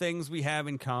other things we have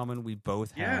in common, we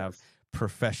both have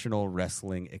professional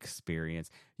wrestling experience.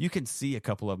 You can see a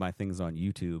couple of my things on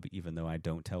YouTube, even though I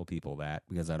don't tell people that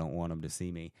because I don't want them to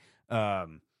see me.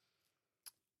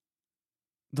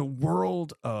 The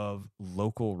world of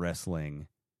local wrestling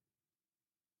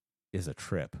is a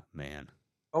trip, man.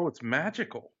 Oh, it's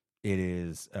magical. It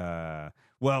is.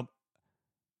 Well,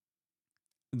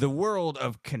 the world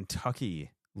of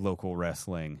Kentucky local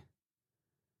wrestling,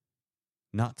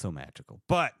 not so magical,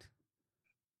 but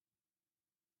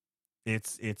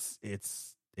it's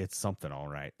something, all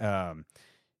right.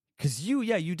 Because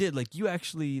you did like you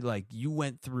actually like you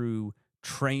went through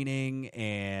training,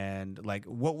 and like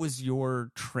what was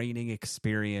your training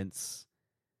experience?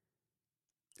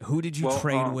 Who did you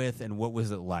train with, and what was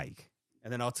it like?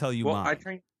 And then I'll tell you mine. I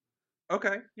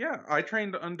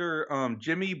trained under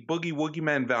Jimmy Boogie Woogie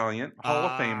Man Valiant, Hall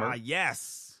of Famer.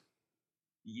 Yes.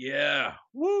 Yeah.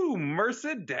 Woo,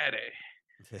 Merced Daddy.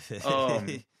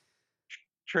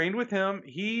 Trained with him.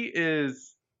 He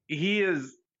is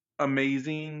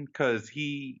amazing because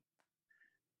he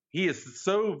is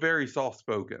so very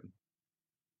soft-spoken.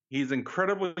 He's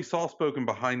incredibly soft-spoken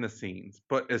behind the scenes,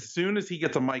 but as soon as he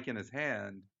gets a mic in his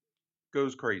hand,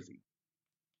 goes crazy.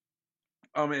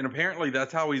 And apparently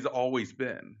that's how he's always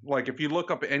been. Like if you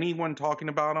look up anyone talking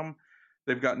about him,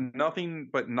 they've got nothing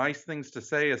but nice things to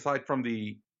say aside from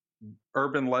the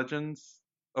urban legends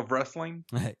of wrestling.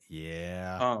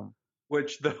 Yeah.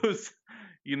 Which those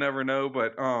you never know,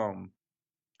 but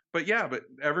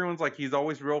everyone's like he's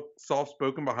always real soft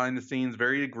spoken behind the scenes,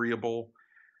 very agreeable.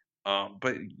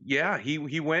 But yeah, he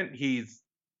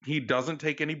doesn't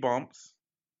take any bumps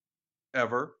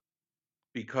ever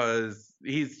because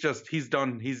he's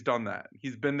done that.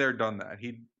 He's been there, done that.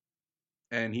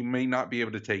 He may not be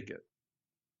able to take it.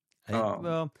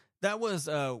 Well, that was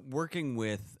working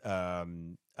with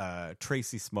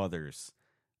Tracy Smothers.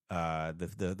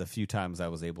 The few times I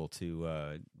was able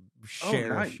to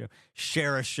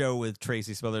share a show with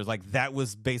Tracy Smothers, like that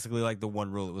was basically like the one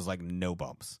rule. It was like no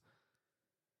bumps.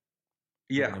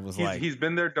 Yeah, he's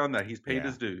been there, done that. He's paid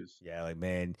his dues. Yeah, like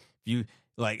man, you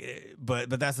like, but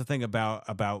that's the thing about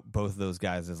both of those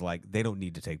guys is like they don't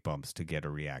need to take bumps to get a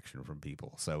reaction from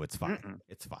people, so it's fine. Mm-mm.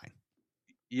 It's fine.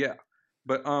 Yeah,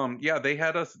 but they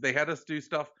had us do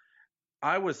stuff.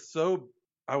 I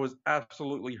was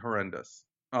absolutely horrendous.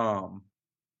 I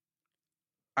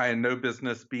had no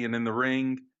business being in the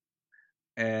ring,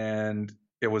 and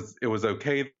it was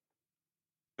okay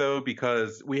though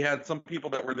because we had some people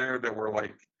that were there that were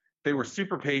like they were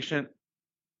super patient,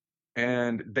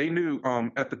 and they knew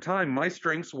at the time my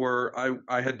strengths were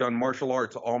I had done martial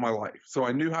arts all my life, so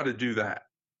I knew how to do that,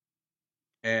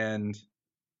 and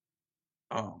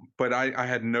but I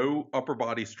had no upper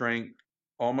body strength.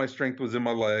 All my strength was in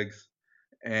my legs,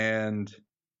 and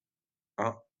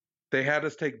they had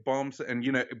us take bumps, and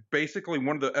basically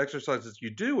one of the exercises you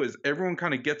do is everyone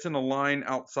kind of gets in a line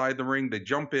outside the ring. They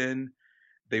jump in,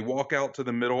 they walk out to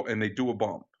the middle, and they do a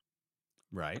bump.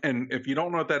 Right. And if you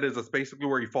don't know what that is, it's basically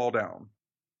where you fall down.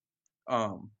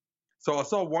 So I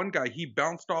saw one guy, he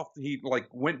bounced off, he like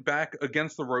went back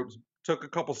against the ropes, took a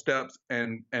couple steps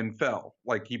and fell.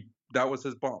 Like that was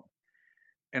his bump.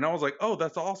 And I was like, oh,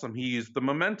 that's awesome. He used the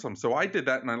momentum. So I did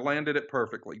that and I landed it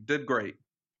perfectly. Did great.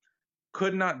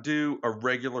 Could not do a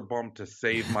regular bump to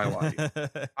save my life.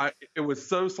 It was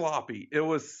so sloppy. It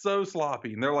was so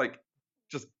sloppy. And they're like,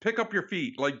 just pick up your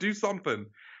feet, like do something.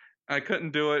 I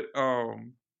couldn't do it.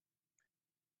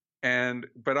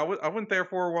 But I went there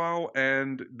for a while,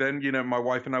 and then my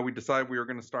wife and I, we decided we were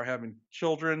going to start having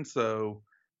children, so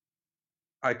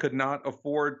I could not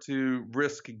afford to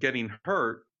risk getting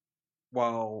hurt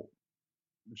while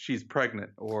she's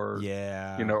pregnant, or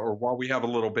or while we have a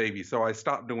little baby. So I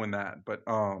stopped doing that. But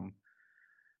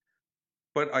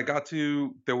I got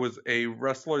to, there was a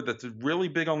wrestler that's really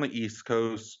big on the East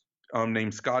Coast,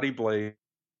 named Scotty Blaze.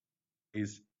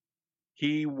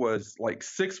 He was like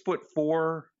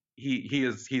 6'4".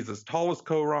 He's as tall as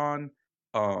Koron.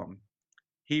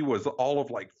 He was all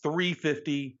of like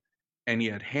 350, and he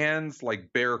had hands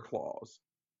like bear claws.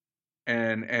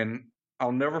 And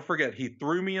I'll never forget, he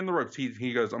threw me in the ropes.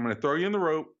 He goes, I'm going to throw you in the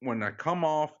rope. When I come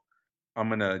off, I'm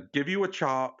going to give you a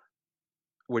chop,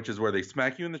 which is where they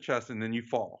smack you in the chest and then you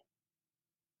fall.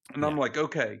 And I'm like,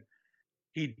 okay.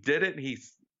 He did it. He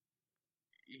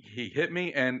hit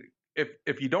me. And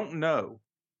if you don't know,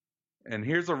 and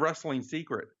here's a wrestling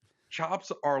secret,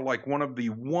 chops are like one of the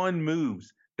one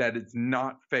moves that is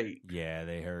not fake. Yeah,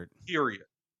 they hurt. Period.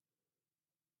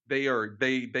 They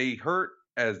hurt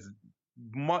as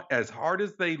hard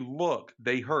as they look.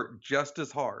 They hurt just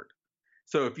as hard.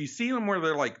 So if you see them where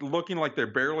they're like looking like they're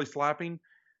barely slapping,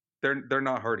 they're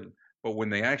not hurting. But when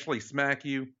they actually smack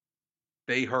you,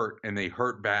 they hurt, and they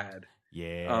hurt bad.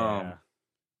 Yeah.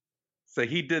 So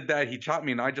he did that. He chopped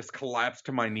me, and I just collapsed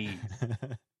to my knees.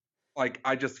 Like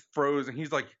I just froze, and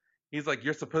he's like,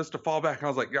 you're supposed to fall back. And I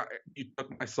was like, yeah, you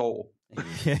took my soul.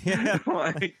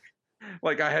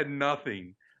 like I had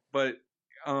nothing. But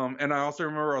and I also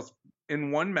remember I was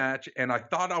in one match, and I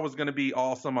thought I was going to be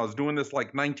awesome. I was doing this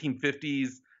like 1950s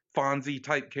Fonzie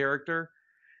type character,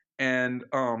 and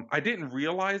I didn't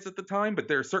realize at the time, but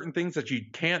there are certain things that you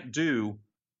can't do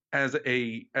as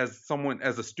a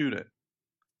student.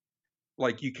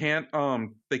 Like you can't,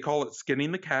 they call it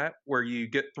skinning the cat, where you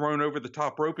get thrown over the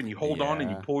top rope and you hold on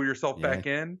and you pull yourself back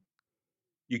in.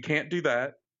 You can't do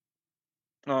that.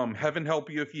 Heaven help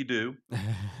you if you do.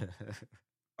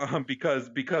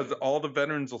 Because all the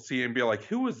veterans will see you and be like,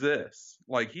 who is this?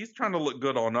 Like, he's trying to look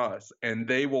good on us, and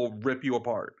they will rip you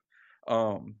apart.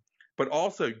 But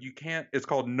also you can't, it's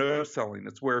called no selling.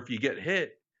 It's where if you get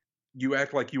hit, you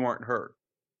act like you aren't hurt.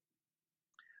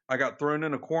 I got thrown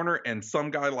in a corner and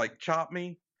some guy like chopped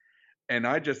me, and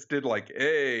I just did like,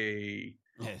 hey.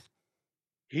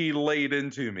 He laid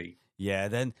into me. Yeah,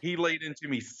 then he laid into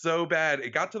me so bad.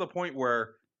 It got to the point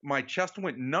where my chest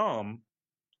went numb,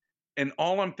 and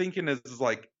all I'm thinking is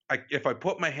like, if I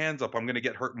put my hands up, I'm going to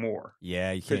get hurt more.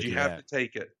 Yeah, because you have to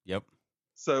take it. Yep.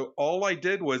 So all I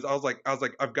did was I was like,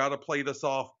 I've got to play this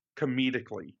off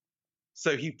comedically.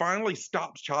 So he finally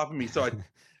stops chopping me. So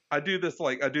I do this,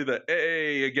 like I do the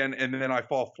hey again, and then I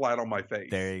fall flat on my face.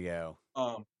 There you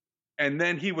go. And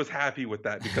then he was happy with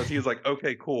that, because he was like,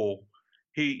 okay, cool.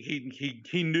 He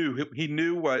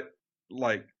knew what,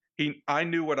 like I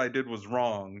knew what I did was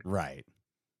wrong. Right.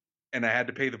 And I had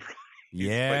to pay the price.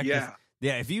 Yeah. But yeah.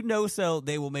 Yeah, if you no sell,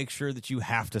 they will make sure that you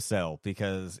have to sell,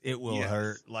 because it will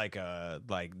hurt like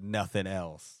nothing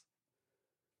else.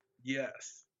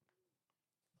 Yes.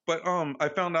 But I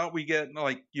found out we get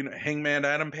like, Hangman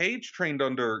Adam Page trained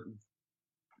under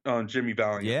Jimmy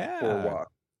Valiant for a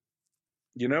while.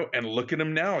 And look at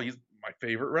him now. He's my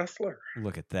favorite wrestler.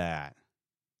 Look at that.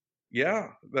 Yeah,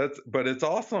 but it's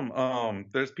awesome.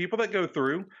 There's people that go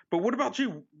through. But what about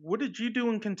you? What did you do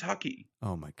in Kentucky?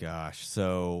 Oh my gosh.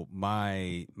 So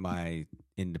my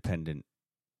independent,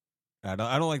 I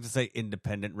don't like to say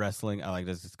independent wrestling. I like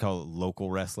to just call it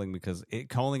local wrestling, because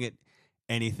calling it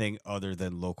anything other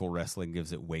than local wrestling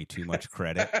gives it way too much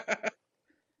credit.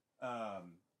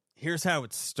 Here's how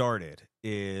it started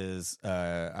is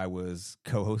I was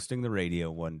co-hosting the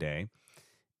radio one day,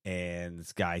 and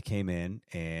this guy came in,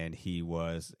 and he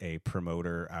was a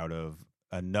promoter out of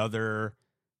another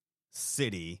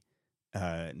city,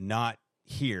 not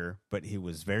here, but he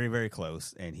was very, very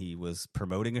close, and he was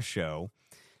promoting a show.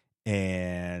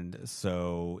 And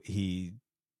so he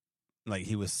like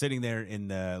he was sitting there in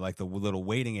the little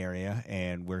waiting area,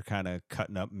 and we're kind of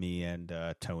cutting up, me and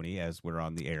Tony, as we're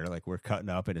on the air. Like we're cutting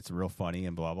up, and it's real funny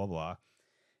and blah blah blah.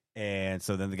 And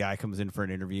so then the guy comes in for an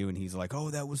interview, and he's like,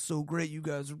 "Oh, that was so great! You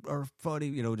guys are funny,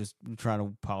 you know, just trying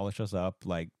to polish us up,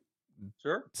 like,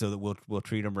 sure, so that we'll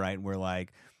treat him right." And we're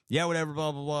like, "Yeah, whatever,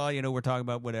 blah blah blah." You know, we're talking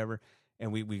about whatever.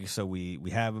 And we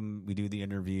have him. We do the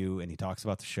interview, and he talks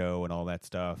about the show and all that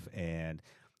stuff. And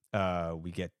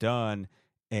we get done.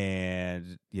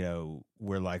 And, you know,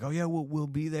 we're like, oh, yeah, we'll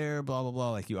be there, blah, blah,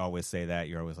 blah. Like you always say that.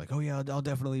 You're always like, oh, yeah, I'll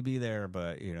definitely be there.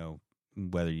 But, you know,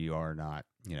 whether you are or not,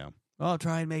 you know, I'll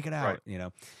try and make it out, right. You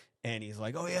know. And he's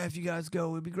like, oh, yeah, if you guys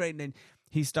go, it'd be great. And then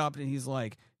he stopped and he's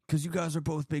like, because you guys are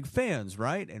both big fans,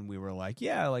 right? And we were like,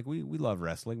 yeah, like we love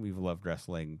wrestling. We've loved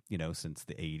wrestling, you know, since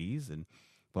the 80s and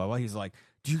blah, blah. He's like,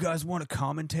 do you guys want to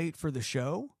commentate for the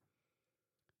show?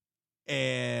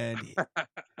 And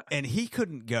he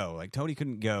couldn't go. Like Tony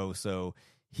couldn't go, so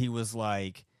he was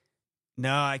like,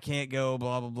 "No, I can't go."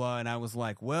 Blah blah blah. And I was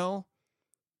like, "Well,"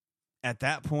 at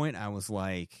that point, I was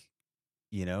like,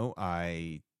 you know,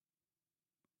 I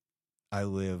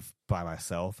live by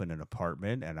myself in an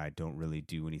apartment, and I don't really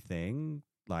do anything.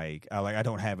 Like I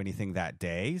don't have anything that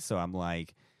day, so I'm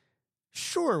like,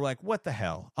 sure, like what the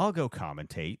hell? I'll go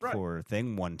commentate for a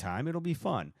thing one time. It'll be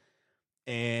fun.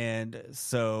 And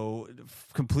so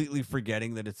completely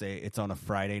forgetting that it's on a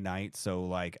Friday night. So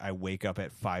like I wake up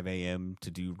at 5 a.m.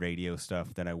 to do radio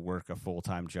stuff. Then I work a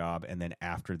full-time job. And then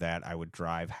after that, I would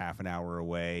drive half an hour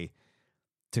away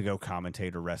to go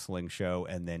commentate a wrestling show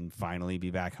and then finally be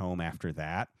back home after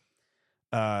that.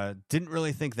 Didn't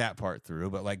really think that part through,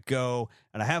 but like go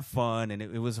and I have fun. And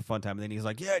it was a fun time. And then he's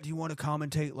like, yeah, do you want to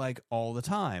commentate like all the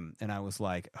time? And I was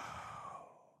like, oh.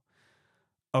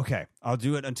 Okay, I'll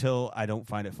do it until I don't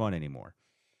find it fun anymore.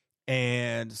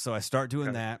 And so I start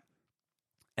doing that.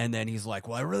 And then he's like,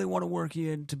 well, I really want to work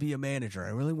you in to be a manager. I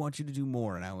really want you to do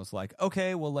more. And I was like,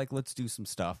 okay, well, like, let's do some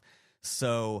stuff.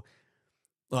 So,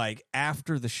 like,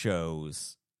 after the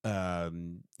shows,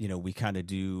 you know, we kind of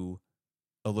do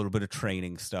a little bit of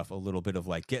training stuff, a little bit of,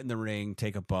 like, get in the ring,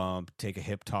 take a bump, take a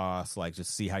hip toss, like,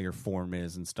 just see how your form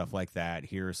is and stuff like that.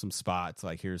 Here are some spots,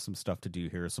 like, here's some stuff to do.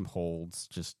 Here are some holds,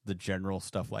 just the general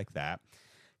stuff like that.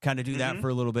 Kind of do that for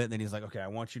a little bit. And then he's like, okay, I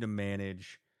want you to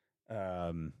manage,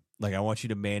 I want you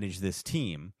to manage this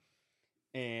team.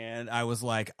 And I was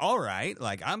like, all right,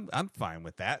 like, I'm fine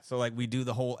with that. So, like, we do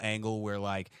the whole angle where,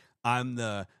 like, I'm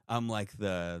like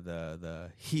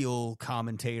the heel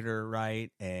commentator, right?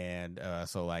 And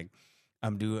so like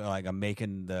I'm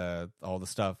making all the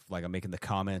stuff, like I'm making the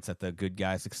comments at the good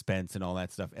guys' expense and all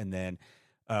that stuff. And then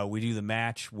we do the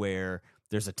match where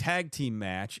there's a tag team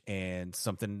match and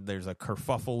there's a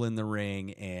kerfuffle in the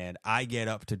ring, and I get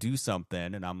up to do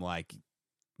something, and I'm like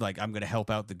I'm gonna help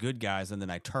out the good guys, and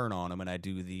then I turn on them and I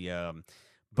do the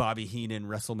Bobby Heenan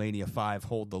WrestleMania 5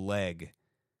 hold the leg.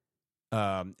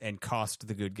 And cost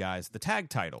the good guys the tag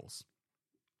titles.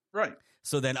 Right.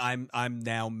 So then I'm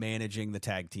now managing the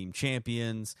tag team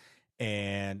champions.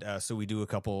 And so we do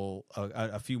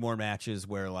a few more matches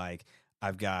where like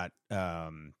I've got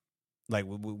like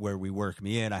where we work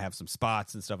me in. I have some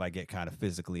spots and stuff. I get kind of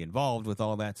physically involved with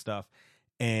all that stuff.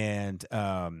 And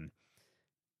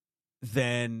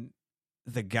then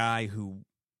the guy who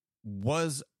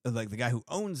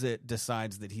owns it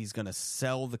decides that he's going to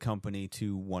sell the company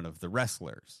to one of the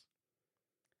wrestlers.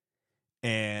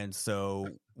 And so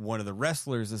one of the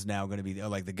wrestlers is now going to be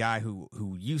like the guy who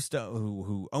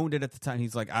owned it at the time.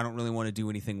 He's like, I don't really want to do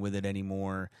anything with it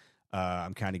anymore.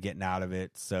 I'm kind of getting out of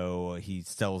it. So he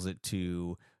sells it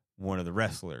to one of the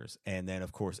wrestlers. And then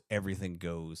of course everything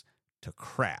goes to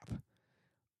crap.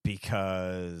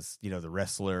 Because, you know, the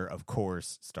wrestler, of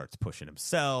course, starts pushing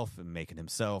himself and making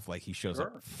himself like he shows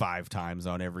up 5 times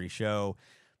on every show.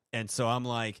 And so I'm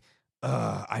like,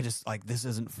 I just like, this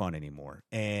isn't fun anymore.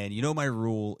 And, you know, my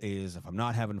rule is if I'm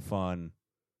not having fun,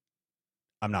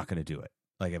 I'm not going to do it.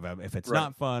 Like if it's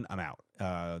not fun, I'm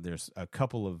out. There's a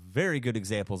couple of very good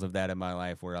examples of that in my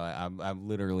life where I'm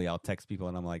literally, I'll text people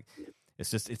and I'm like,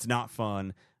 it's not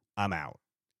fun. I'm out.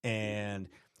 And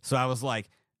so I was like,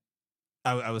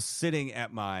 I was sitting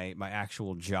at my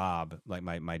actual job, like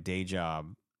my day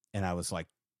job, and I was like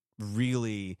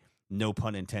really, no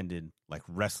pun intended, like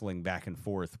wrestling back and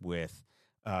forth with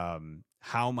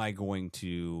how am I going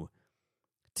to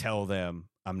tell them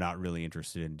I'm not really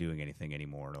interested in doing anything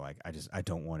anymore. Like I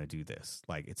don't want to do this.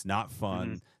 Like it's not fun.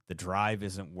 Mm-hmm. The drive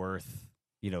isn't worth,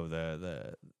 you know,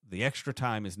 the extra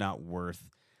time is not worth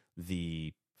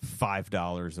the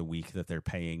 $5 a week that they're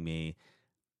paying me.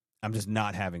 I'm just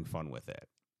not having fun with it.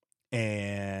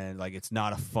 And like, it's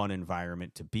not a fun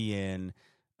environment to be in.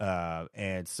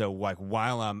 And so like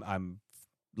while I'm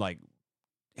like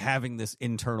having this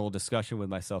internal discussion with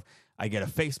myself, I get a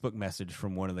Facebook message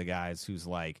from one of the guys who's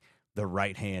like the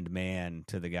right-hand man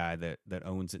to the guy that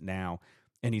owns it now.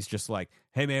 And he's just like,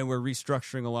 hey man, we're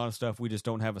restructuring a lot of stuff. We just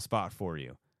don't have a spot for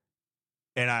you.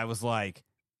 And I was like,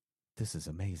 this is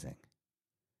amazing.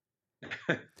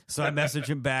 So I messaged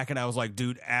him back and I was like,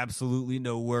 dude, absolutely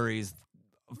no worries.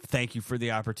 Thank you for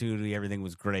the opportunity. Everything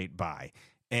was great. Bye.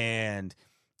 And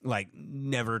like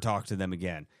never talked to them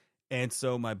again. And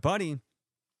so my buddy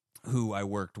who I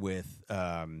worked with,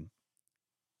 and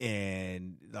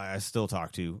I still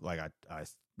talk to, like I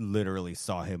literally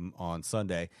saw him on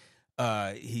Sunday.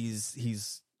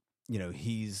 He's you know,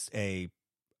 he's a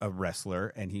wrestler,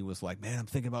 and he was like, man, I'm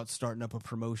thinking about starting up a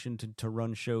promotion to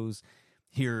run shows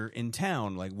here in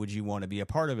town. Like, would you want to be a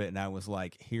part of it? And I was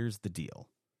like, here's the deal.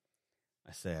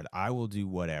 I said, I will do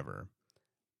whatever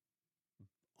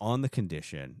on the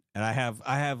condition. And I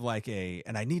have like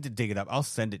and I need to dig it up. I'll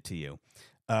send it to you.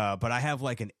 But I have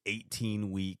like an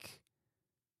 18-week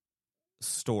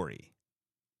story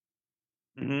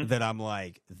that I'm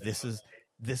like, this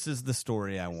is the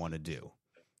story I want to do.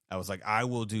 I was like, I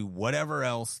will do whatever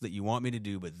else that you want me to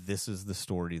do, but this is the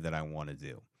story that I want to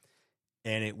do.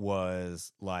 And it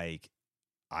was like,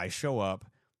 I show up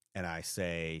and I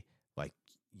say, like,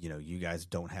 you know, you guys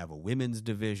don't have a women's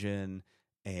division.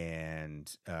 And,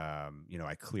 you know,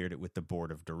 I cleared it with the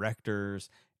board of directors.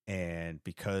 And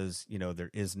because, you know, there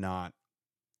is not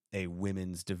a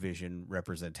women's division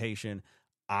representation,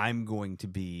 I'm going to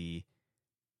be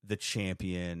the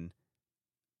champion.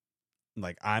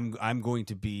 Like I'm going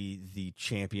to be the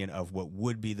champion of what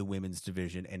would be the women's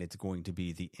division, and it's going to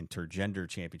be the intergender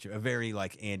championship, a very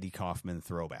like Andy Kaufman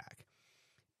throwback.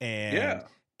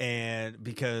 And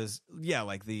because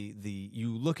like the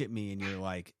you look at me and you're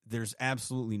like, there's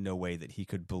absolutely no way that he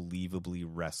could believably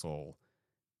wrestle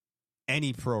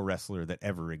any pro wrestler that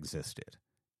ever existed.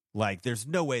 Like, there's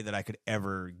no way that I could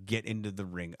ever get into the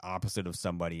ring opposite of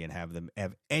somebody and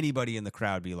have anybody in the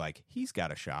crowd be like, he's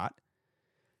got a shot.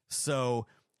 So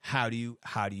how do you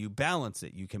balance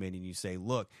it? You come in and you say,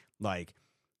 look, like,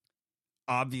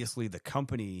 obviously the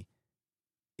company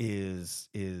is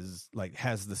like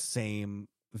has the same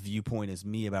viewpoint as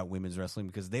me about women's wrestling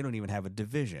because they don't even have a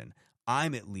division.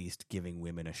 I'm at least giving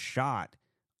women a shot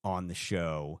on the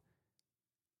show.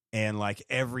 And like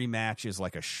every match is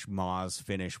like a schmoz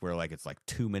finish where like it's like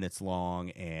 2 minutes long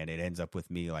and it ends up with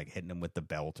me like hitting them with the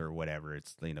belt or whatever.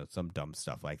 It's, you know, some dumb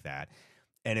stuff like that.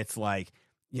 And it's like,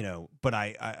 you know, but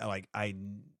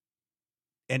and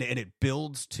it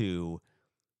builds to,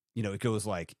 you know, it goes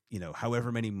like, you know,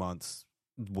 however many months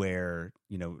where,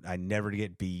 you know, I never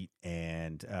get beat.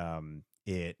 And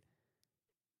it,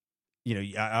 you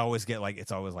know, I always get like,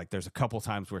 it's always like, there's a couple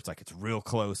times where it's like, it's real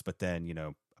close, but then, you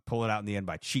know, pull it out in the end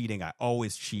by cheating. I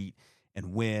always cheat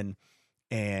and win.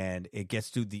 And it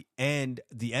gets to the end.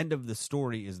 The end of the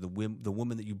story is the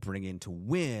woman that you bring in to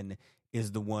win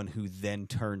is the one who then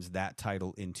turns that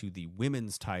title into the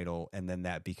women's title, and then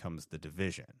that becomes the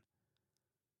division.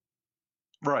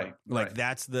 Right. Like right.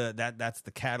 that's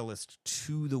the catalyst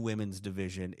to the women's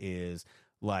division is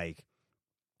like,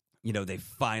 you know, they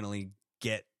finally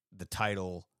get the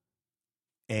title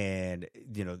and,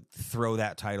 you know, throw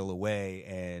that title away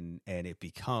and it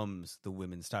becomes the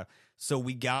women's title. So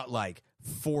we got like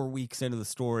 4 weeks into the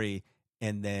story,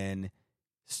 and then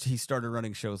he started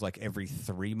running shows like every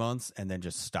 3 months and then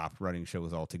just stopped running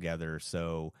shows altogether.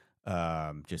 So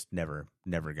just never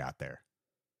got there.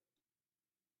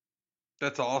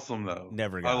 That's awesome though.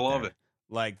 Never got I love there. it.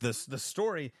 Like the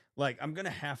story, like I'm gonna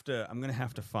have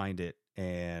to find it,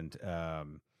 and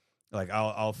like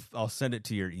I'll send it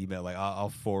to your email. Like I'll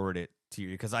forward it to you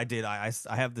because I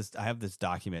have this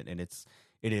document, and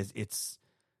it's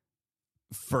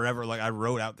forever. Like I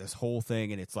wrote out this whole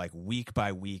thing, and it's like week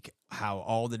by week how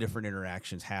all the different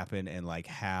interactions happen, and like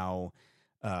how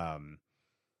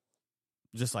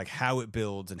just like how it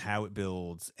builds and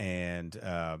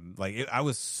I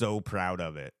was so proud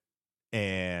of it.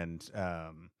 And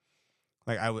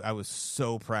like I was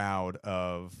so proud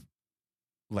of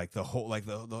like the whole, like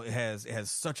the it has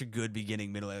such a good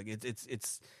beginning, middle. Like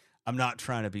it's I'm not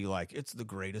trying to be like it's the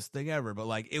greatest thing ever, but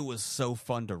like it was so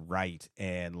fun to write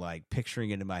and like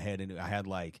picturing it in my head. And I had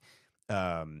like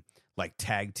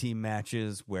tag team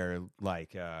matches where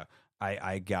like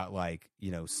I got like,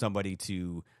 you know, somebody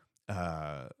to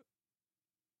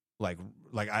like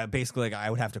I basically like I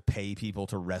would have to pay people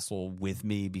to wrestle with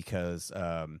me because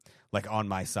like on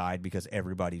my side, because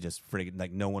everybody just friggin'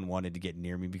 like no one wanted to get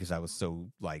near me because I was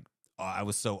so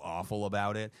awful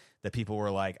about it that people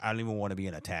were like, I don't even want to be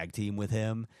in a tag team with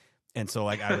him. And so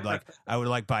like I would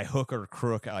like by hook or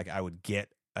crook, like I would get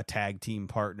a tag team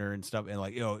partner and stuff. And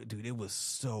like, dude, it was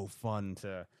so fun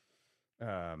to,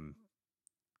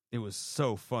 it was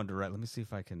so fun to write. Let me see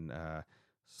if I can,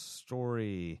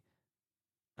 story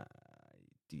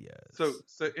ideas.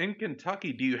 So in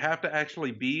Kentucky, do you have to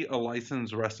actually be a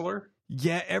licensed wrestler?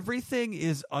 Yeah, everything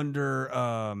is under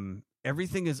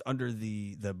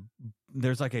the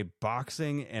there's like a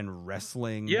boxing and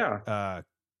wrestling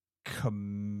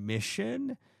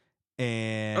commission,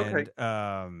 and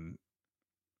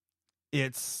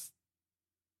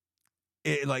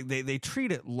like they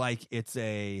treat it like it's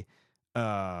a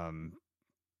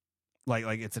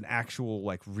like it's an actual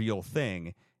like real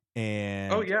thing.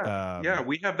 And we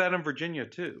have that in Virginia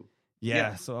too.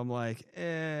 So I'm like,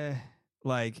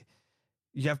 like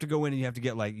you have to go in and you have to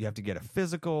get a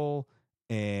physical,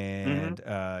 and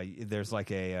there's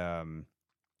like a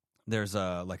there's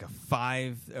like a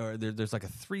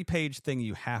 3-page thing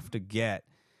you have to get,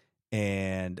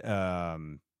 and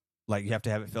like you have to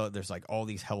have it fill out. There's like all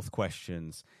these health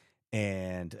questions,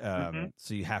 and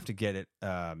so you have to get it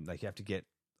like you have to get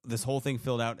this whole thing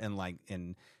filled out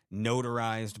and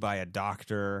notarized by a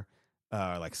doctor,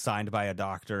 like signed by a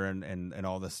doctor, and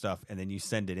all this stuff, and then you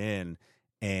send it in,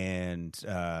 and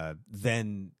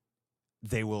then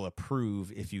they will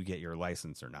approve if you get your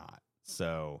license or not.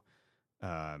 So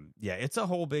it's a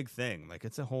whole big thing. Like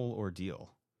it's a whole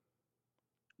ordeal.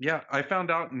 Yeah, I found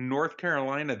out in North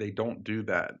Carolina they don't do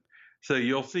that. So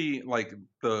you'll see like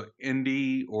the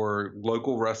indie or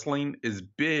local wrestling is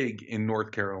big in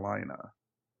North Carolina.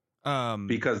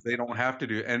 Because they don't have to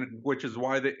do, and which is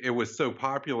why it was so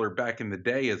popular back in the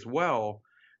day as well,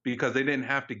 because they didn't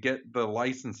have to get the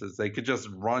licenses. They could just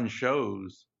run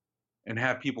shows and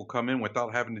have people come in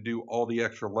without having to do all the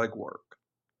extra legwork.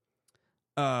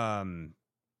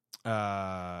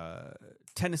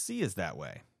 Tennessee is that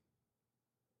way.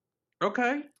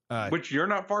 Okay. Which you're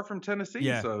not far from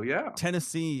Tennessee, so yeah.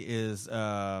 Tennessee is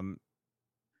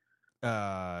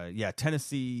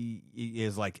Tennessee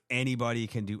is like anybody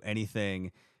can do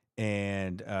anything,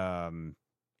 and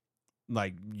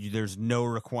like there's no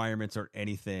requirements or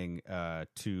anything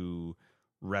to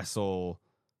wrestle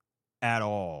at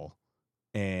all.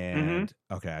 And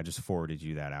okay, I just forwarded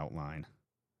you that outline.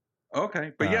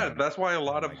 Okay, but that's why a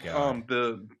lot of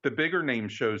the bigger name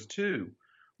shows too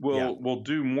will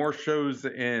do more shows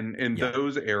in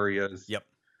those areas. Yep.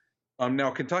 Now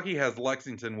Kentucky has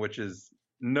Lexington, which is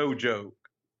no joke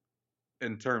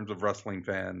in terms of wrestling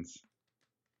fans,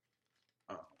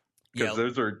 because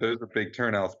those are big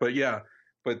turnouts. But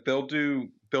they'll do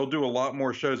a lot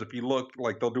more shows. If you look,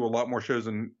 like they'll do a lot more shows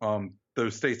in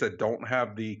those states that don't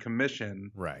have the commission,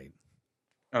 right?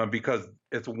 Because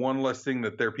it's one less thing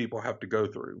that their people have to go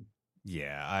through.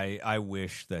 Yeah, I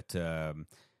wish that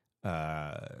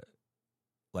I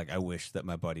wish that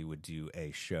my buddy would do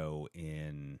a show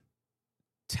in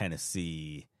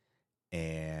Tennessee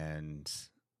and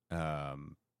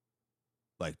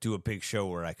like do a big show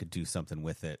where I could do something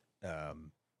with it,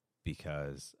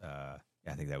 because I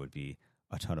think that would be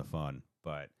a ton of fun.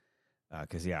 But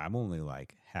because I'm only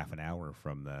like half an hour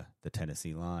from the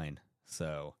Tennessee line,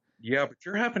 so yeah, but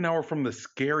you're half an hour from the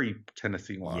scary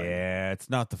Tennessee line. Yeah,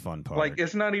 it's not the fun part. Like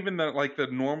it's not even the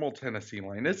normal Tennessee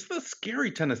line. It's the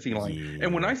scary Tennessee line. Yeah.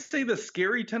 And when I say the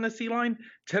scary Tennessee line,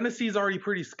 Tennessee's already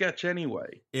pretty sketch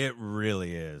anyway. It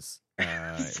really is.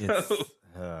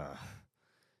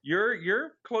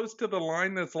 You're close to the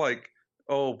line that's like,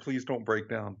 oh, please don't break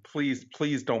down.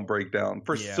 Please don't break down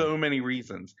for so many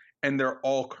reasons, and they're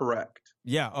all correct.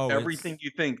 Yeah. Oh, everything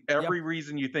you think, every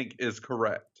reason you think is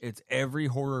correct. It's every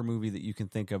horror movie that you can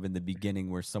think of in the beginning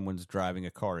where someone's driving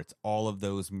a car. It's all of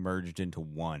those merged into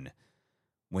one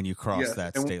when you cross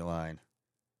that state line.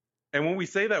 And when we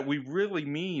say that, we really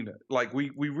mean, like,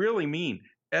 we really mean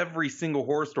every single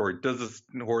horror story. Does this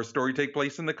horror story take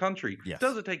place in the country? Yes.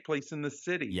 Does it take place in the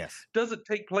city? Yes. Does it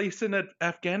take place in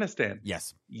Afghanistan?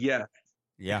 Yes. Yes.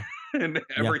 Yeah. And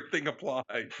everything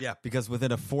applies. Yeah, because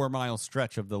within a 4-mile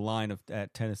stretch of the line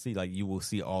at Tennessee, like you will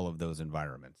see all of those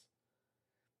environments,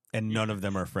 and none of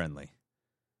them are friendly.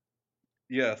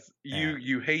 Yes,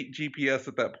 you hate GPS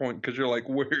at that point because you're like,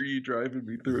 where are you driving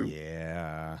me through?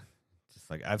 Yeah, just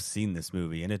like I've seen this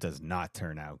movie and it does not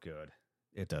turn out good.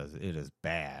 It is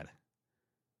bad.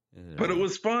 But it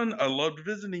was fun. I loved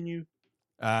visiting you.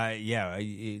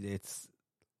 It's.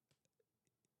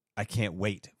 I can't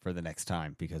wait for the next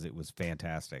time because it was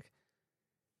fantastic.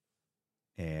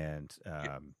 And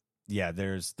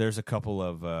there's a couple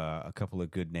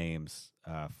of good names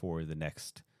for the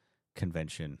next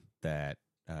convention that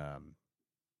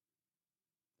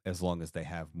as long as they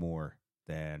have more,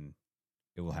 then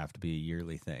it will have to be a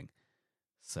yearly thing.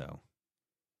 So,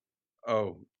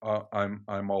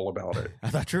 I'm all about it. I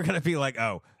thought you were gonna be like,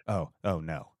 oh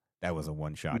no, that was a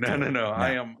one shot. No.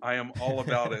 I am all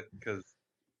about it because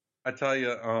I tell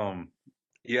you,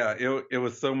 yeah, it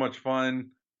was so much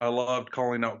fun. I loved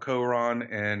calling out Koron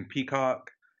and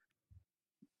Peacock,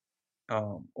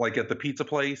 like at the pizza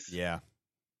place. Yeah,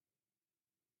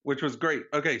 which was great.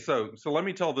 Okay, so let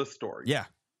me tell this story. Yeah.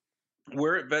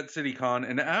 We're at Vet City Con,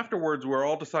 and afterwards we're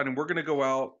all deciding we're going to go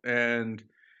out and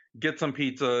get some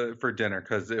pizza for dinner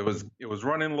because it was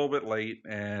running a little bit late,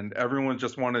 and everyone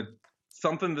just wanted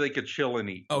something that they could chill and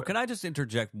eat. Oh, can I just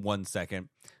interject 1 second?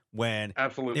 When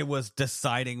Absolutely. It was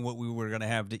deciding what we were going to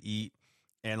have to eat,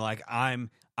 and like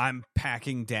I'm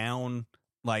packing down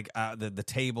like the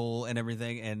table and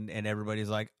everything, and everybody's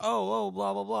like, oh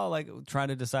blah blah blah, like trying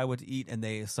to decide what to eat,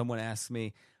 and someone asks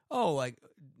me, oh, like,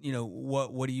 you know,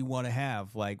 what do you want to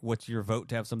have, like what's your vote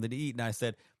to have something to eat? And I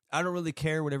said, I don't really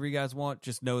care, whatever you guys want,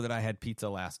 just know that I had pizza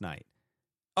last night.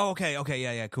 Oh, okay,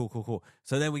 yeah, cool.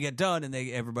 So then we get done, and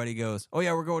everybody goes, oh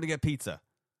yeah, we're going to get pizza.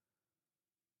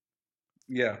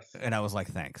 Yes. And I was like,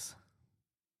 thanks.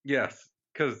 Yes,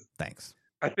 because thanks.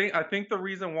 I think the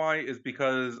reason why is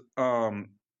because Koron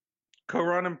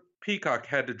and Peacock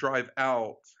had to drive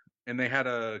out, and they had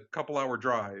a couple-hour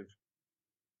drive.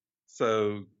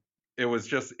 So it was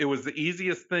the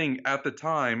easiest thing at the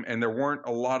time, and there weren't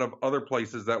a lot of other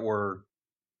places that were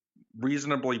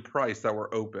reasonably priced that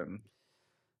were open.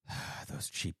 Those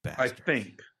cheap bastards. I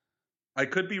think. I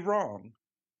could be wrong,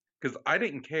 because I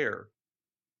didn't care.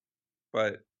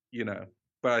 But, you know,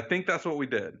 I think that's what we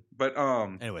did. But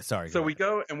anyway, sorry. So we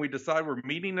go and we decide we're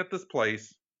meeting at this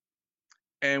place,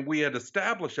 and we had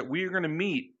established that we are going to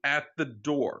meet at the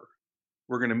door.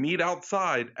 We're going to meet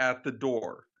outside at the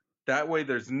door. That way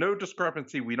there's no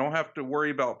discrepancy. We don't have to worry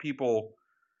about people,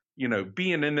 you know,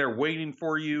 being in there waiting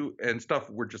for you and stuff.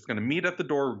 We're just going to meet at the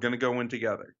door. We're going to go in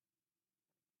together.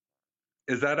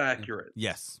 Is that accurate?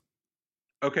 Yes.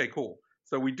 Okay, cool.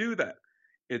 So we do that.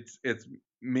 It's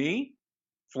me,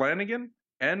 Flanagan,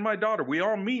 and my daughter. We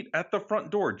all meet at the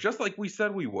front door, just like we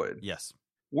said we would. Yes.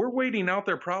 We're waiting out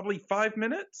there probably 5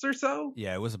 minutes or so.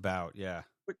 Yeah, it was about, yeah.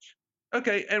 Which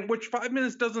 5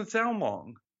 minutes doesn't sound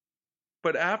long.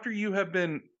 But after you have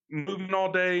been moving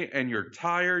all day and you're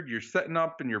tired, you're setting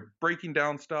up and you're breaking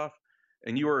down stuff,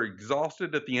 and you are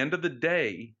exhausted at the end of the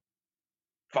day,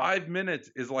 5 minutes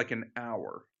is like an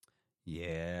hour.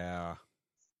 Yeah.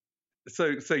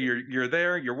 So you're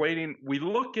there, you're waiting. We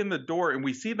look in the door and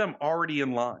we see them already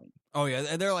in line. Oh yeah,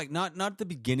 and they're like not at the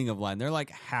beginning of line. They're like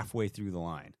halfway through the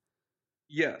line.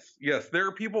 Yes. There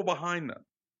are people behind them.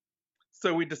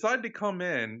 So we decide to come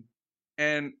in,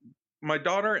 and my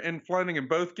daughter and Flanagan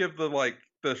both give the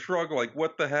shrug, like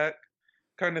what the heck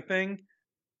kind of thing.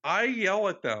 I yell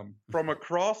at them from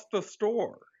across the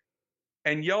store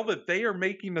and yell that they are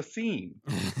making a scene,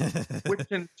 which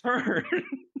in turn,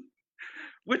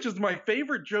 which is my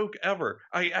favorite joke ever.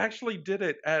 I actually did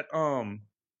it at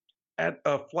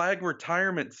a flag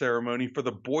retirement ceremony for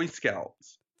the Boy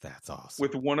Scouts. That's awesome.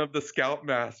 With one of the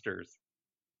Scoutmasters.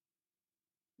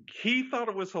 He thought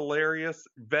it was hilarious.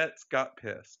 Vets got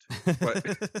pissed.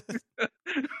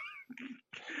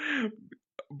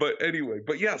 But anyway,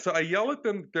 yeah, so I yell at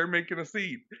them, they're making a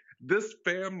scene. This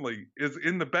family is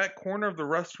in the back corner of the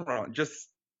restaurant just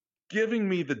giving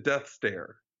me the death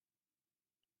stare.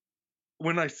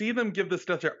 When I see them give this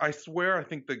death stare, I swear I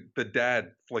think the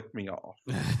dad flicked me off.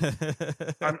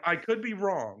 I could be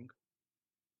wrong,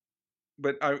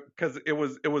 but because it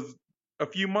was a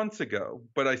few months ago,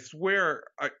 but I swear,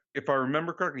 if I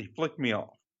remember correctly, he flicked me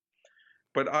off.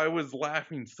 But I was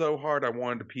laughing so hard I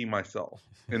wanted to pee myself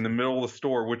in the middle of the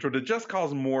store, which would have just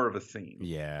caused more of a scene.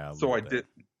 Yeah. So I didn't.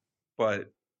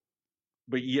 But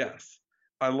yes,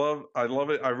 I love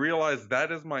it. I realize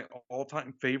that is my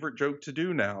all-time favorite joke to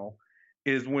do now,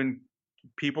 is when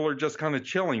people are just kind of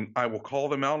chilling, I will call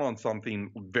them out on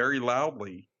something very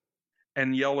loudly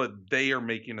and yell that they are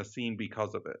making a scene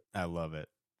because of it. I love it.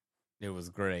 It was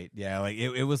great. Yeah, like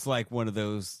it was like one of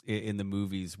those in the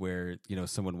movies where, you know,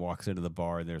 someone walks into the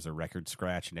bar and there's a record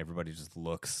scratch and everybody just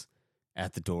looks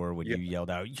at the door when you yelled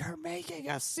out, "You're making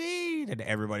a scene," and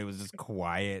everybody was just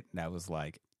quiet, and I was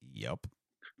like, "Yep."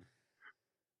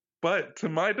 But to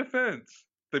my defense,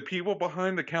 the people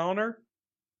behind the counter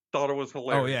thought it was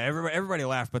hilarious. Oh yeah, everybody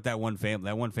laughed, but that one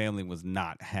family was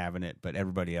not having it, but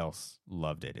everybody else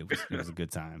loved it. It was a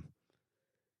good time.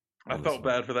 I felt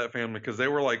bad for that family because they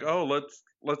were like, "Oh,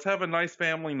 let's have a nice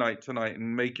family night tonight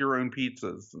and make your own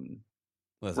pizzas, and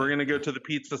we're gonna go to the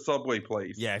pizza Subway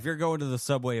place." Yeah, if you're going to the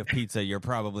Subway of pizza, you're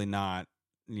probably not,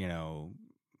 you know,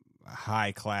 a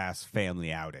high class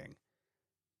family outing.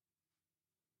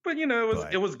 But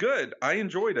it was good. I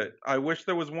enjoyed it. I wish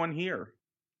there was one here.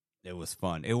 It was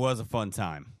fun. It was a fun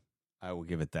time. I will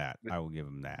give it that. I will give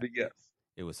him that. Yes.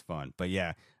 It was fun. But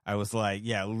yeah, I was like,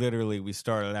 yeah, literally we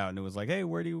started out and it was like, hey,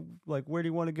 where do you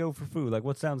want to go for food? Like,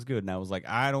 what sounds good? And I was like,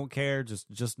 I don't care.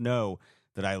 Just know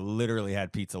that I literally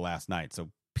had pizza last night. So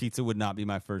pizza would not be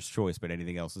my first choice, but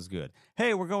anything else is good.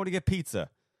 Hey, we're going to get pizza.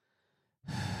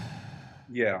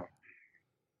 Yeah.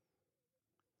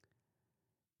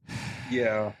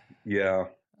 Yeah. Yeah.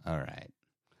 All right.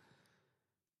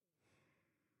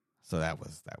 So that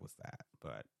was that.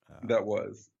 But that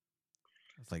was.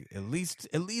 It's like at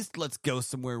least let's go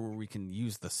somewhere where we can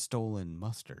use the stolen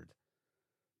mustard.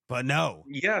 But no.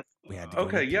 Yes. We had to go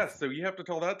okay. Yes. So you have to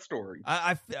tell that story.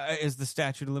 Is the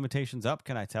statute of limitations up?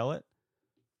 Can I tell it?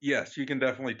 Yes, you can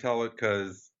definitely tell it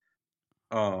because,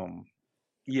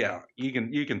 yeah, you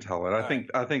can tell it.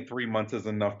 I think 3 months is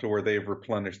enough to where they've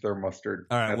replenished their mustard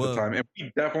at the time, and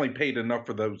we definitely paid enough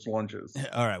for those lunches.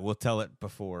 All right, we'll tell it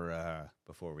before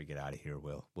we get out of here.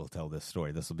 We'll tell this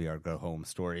story. This will be our go home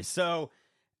story. So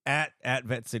at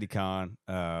Vet City Con,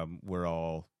 we're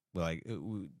all like,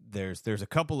 there's a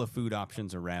couple of food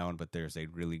options around, but there's a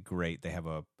really great. They have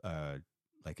a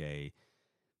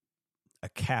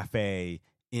cafe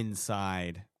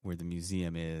inside where the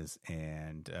museum is,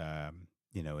 and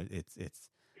it's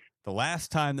the last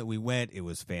time that we went, it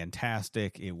was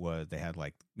fantastic. They had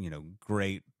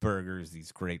great burgers,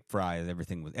 these great fries,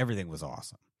 everything was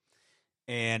awesome.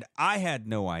 And I had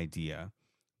no idea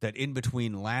that in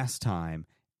between last time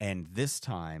and this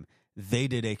time they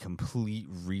did a complete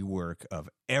rework of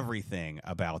everything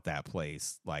about that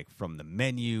place, like from the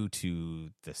menu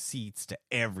to the seats to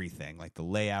everything, like the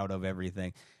layout of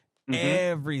everything. Mm-hmm.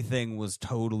 Everything was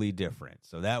totally different.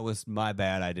 So that was my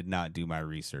bad. I did not do my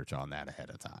research on that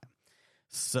ahead of time.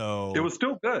 So it was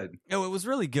still good. Oh, it was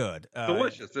really good.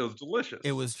 Delicious. It was delicious.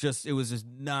 It was just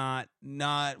not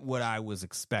what I was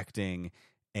expecting.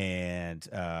 And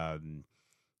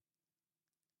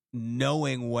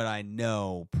knowing what I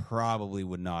know, probably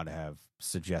would not have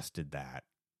suggested that.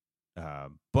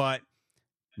 But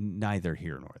neither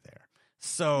here nor there.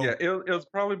 So yeah, it was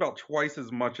probably about twice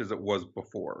as much as it was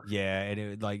before. Yeah,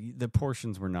 and the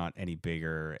portions were not any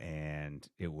bigger, and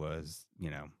it was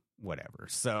whatever.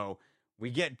 So we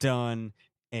get done,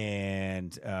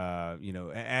 and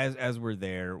as we're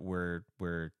there, we're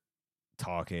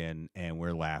talking and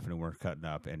we're laughing and we're cutting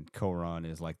up, and Koran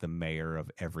is like the mayor of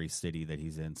every city that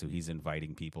he's in, so he's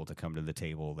inviting people to come to the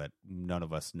table that none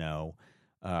of us know,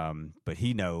 but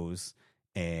he knows.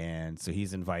 And so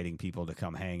he's inviting people to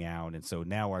come hang out. And so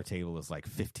now our table is like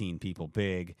 15 people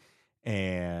big.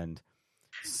 And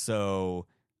so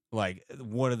like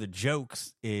one of the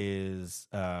jokes is,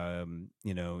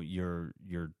 your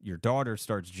daughter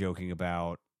starts joking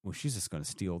about, well, she's just going to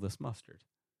steal this mustard.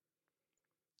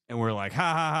 And we're like,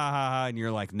 ha, ha, ha, ha, ha. And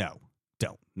you're like, no,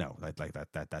 don't. No, that's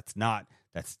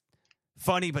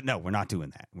funny, but no, we're not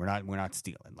doing that. We're not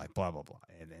stealing, like blah, blah, blah.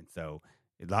 And so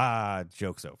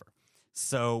joke's over.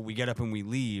 So we get up and we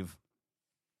leave,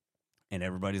 and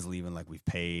everybody's leaving, like we've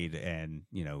paid and,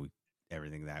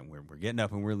 everything that we're getting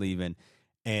up and we're leaving.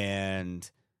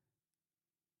 And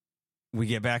we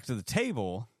get back to the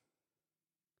table,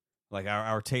 like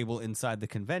our table inside the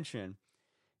convention.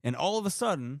 And all of a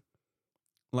sudden,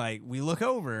 like we look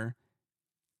over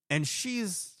and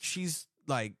she's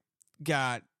like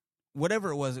got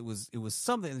whatever it was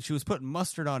something, and she was putting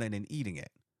mustard on it and eating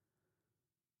it.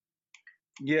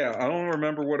 Yeah, I don't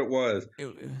remember what it was.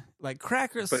 Like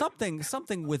crackers,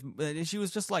 something with, and she was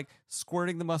just like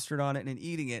squirting the mustard on it and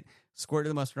eating it, squirting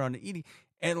the mustard on it and eating.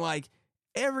 And like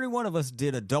every one of us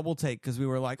did a double take because we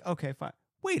were like, okay, fine.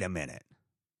 Wait a minute.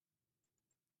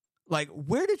 Like,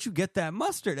 where did you get that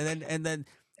mustard? And then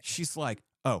she's like,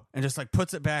 oh, and just like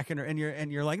puts it back in her, and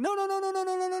you're like,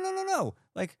 no.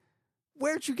 Like,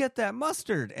 where'd you get that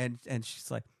mustard? And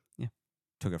she's like, yeah,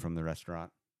 took it from the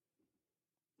restaurant.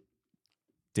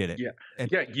 Did it. Yeah.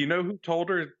 Yeah. You know who told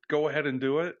her go ahead and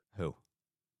do it? Who?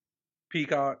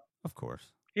 Peacock. Of course.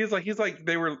 He's like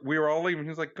we were all leaving. He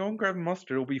was like, go and grab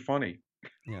mustard. It'll be funny.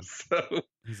 Yeah. So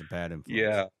he's a bad influence.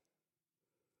 Yeah.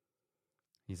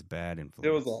 He's a bad influence.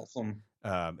 It was awesome.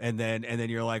 And then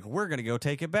you're like, we're going to go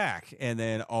take it back. And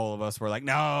then all of us were like,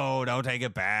 no, don't take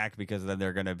it back, because then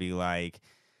they're going to be like,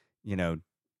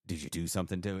 did you do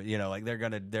something to it? Like they're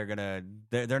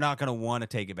not going to want to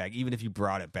take it back. Even if you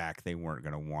brought it back, they weren't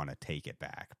going to want to take it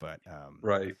back. But,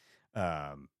 right.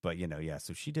 But yeah,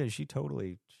 so she did, she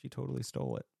totally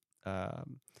stole it.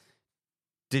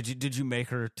 Did you make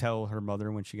her tell her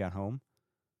mother when she got home?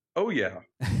 Oh yeah.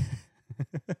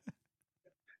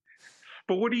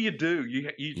 But what do?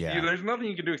 There's nothing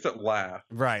you can do except laugh.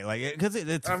 Right, like because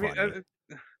it's I funny. mean,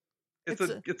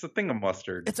 it's a thing of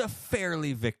mustard. It's a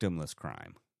fairly victimless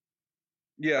crime.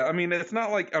 Yeah, I mean, it's not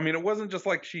like, I mean, it wasn't just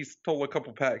like she stole a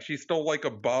couple packs. She stole like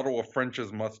a bottle of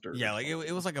French's mustard. Yeah, like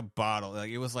it was like a bottle. Like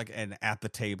it was like an at the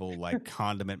table like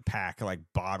condiment pack, like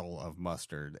bottle of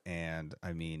mustard. And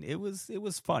I mean, it was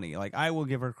funny. Like I will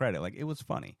give her credit. Like it was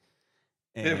funny.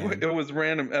 And It was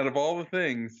random. Out of all the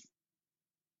things,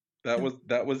 that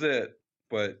was it.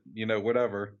 But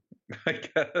whatever. I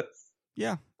guess.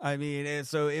 Yeah, I mean,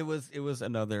 it was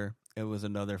another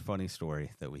funny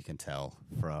story that we can tell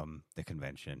from the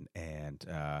convention. And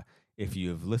if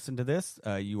you've listened to this,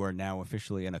 you are now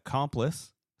officially an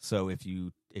accomplice. So if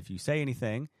you say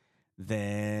anything,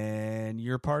 then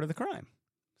you're part of the crime.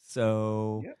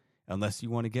 So unless you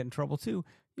want to get in trouble too,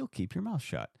 you'll keep your mouth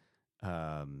shut.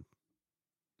 So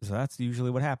that's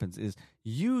usually what happens. Is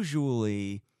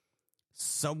usually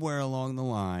somewhere along the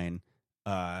line.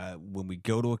 When we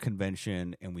go to a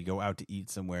convention and we go out to eat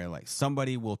somewhere, like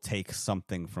somebody will take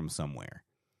something from somewhere.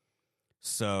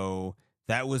 So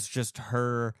that was just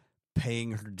her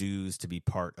paying her dues to be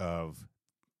part of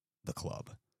the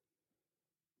club.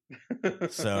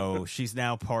 So she's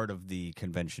now part of the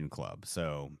convention club.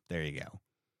 So there you go.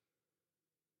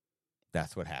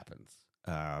 That's what happens.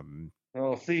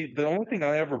 Well, see, the only thing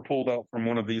I ever pulled out from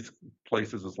one of these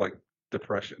places was like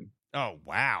depression. Oh,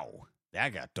 wow.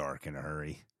 That got dark in a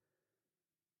hurry.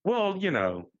 Well, I mean,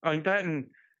 that and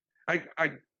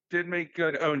I did make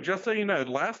good. Oh, and just so you know,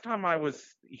 last time I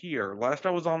was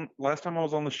on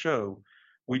the show,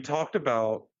 we talked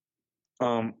about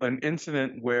an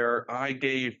incident where I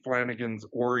gave Flanagan's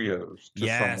Oreos to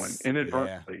someone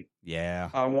inadvertently. Yeah.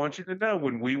 I want you to know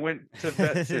when we went to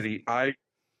Vet City, I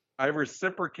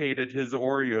reciprocated his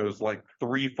Oreos like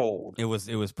threefold. It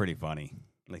was pretty funny.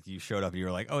 Like you showed up and you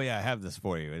were like, oh yeah, I have this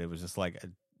for you. And it was just like,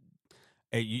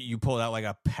 you pulled out like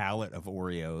a pallet of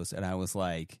Oreos. And I was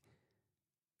like,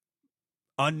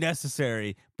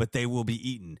 unnecessary, but they will be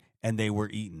eaten. And they were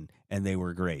eaten. And they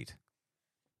were great.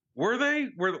 Were they?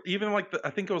 Were even like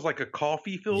I think it was like a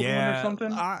coffee filled one or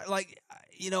something?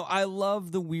 I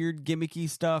love the weird gimmicky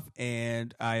stuff.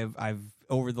 And I've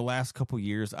over the last couple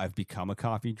years, I've become a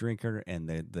coffee drinker. And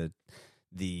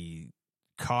the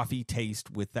coffee taste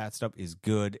with that stuff is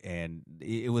good, and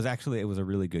it was a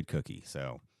really good cookie.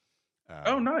 So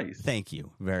oh, nice. Thank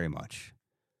you very much.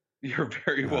 You're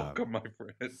very welcome, my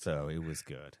friend. So it was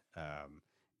good.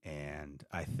 And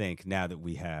I think now that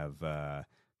we have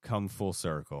come full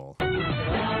circle, I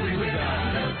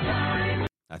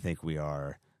think we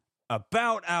are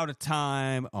about out of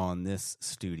time on this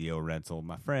studio rental,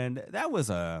 my friend. That was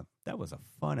a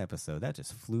fun episode. That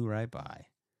just flew right by.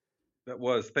 That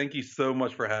was. Thank you so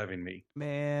much for having me.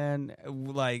 Man,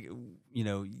 like,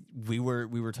 we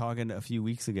were talking a few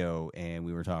weeks ago, and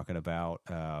we were talking about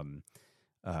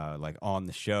like on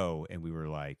the show, and we were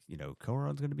like,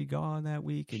 Koron's going to be gone that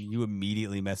week, and you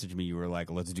immediately messaged me. You were like,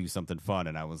 let's do something fun,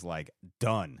 and I was like,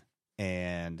 done.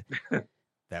 And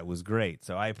that was great.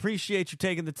 So I appreciate you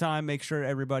taking the time. Make sure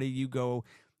everybody you go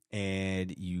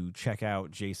and you check out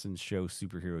Jason's show,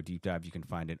 Superhero Deep Dive. You can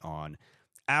find it on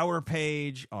our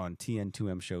page on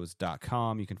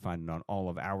tn2mshows.com. You can find it on all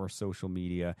of our social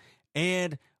media.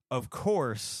 And of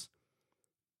course,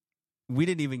 we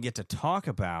didn't even get to talk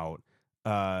about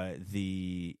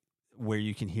where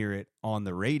you can hear it on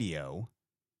the radio,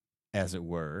 as it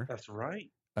were. That's right.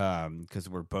 Because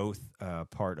we're both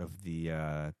part of the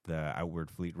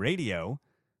Outward Fleet Radio,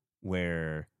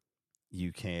 where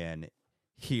you can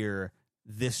hear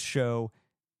this show,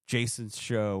 Jason's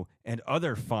show, and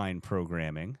other fine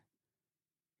programming.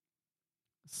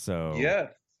 So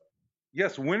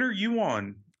yes. When are you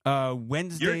on?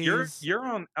 Wednesdays. You're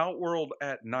on Outworld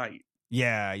at night.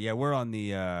 Yeah. We're on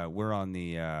the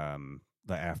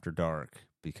After Dark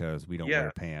because we don't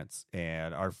wear pants.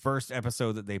 And our first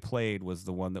episode that they played was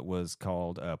the one that was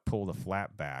called "Pull the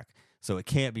Flap Back." So it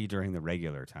can't be during the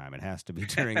regular time. It has to be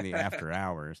during the after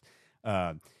hours.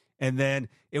 And then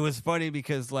it was funny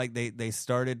because like they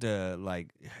started to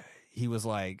like, he was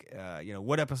like,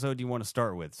 what episode do you want to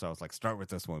start with? So I was like, start with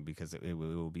this one because it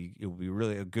will be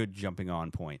really a good jumping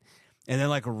on point. And then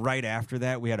like right after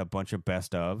that, we had a bunch of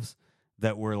best ofs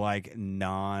that were like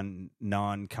non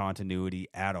continuity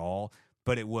at all.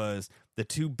 But it was the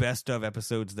two best of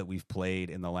episodes that we've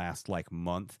played in the last like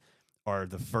month are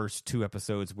the first two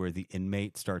episodes where the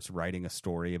inmate starts writing a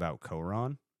story about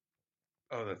Koron.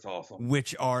 Oh, that's awesome.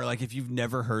 Which are, like, if you've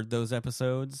never heard those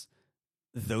episodes,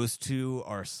 those two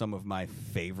are some of my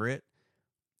favorite.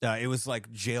 It was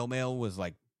like Jail Mail was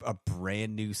like a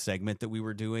brand new segment that we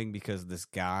were doing because this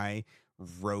guy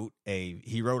wrote a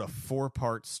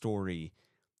 4-part story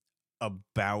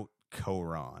about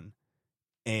Koron.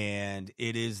 And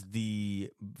it is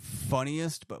the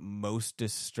funniest but most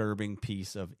disturbing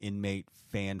piece of inmate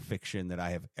fan fiction that I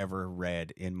have ever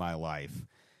read in my life.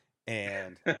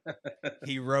 And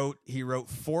he wrote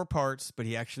 4 parts, but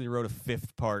he actually wrote a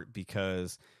 5th part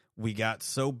because we got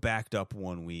so backed up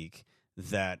one week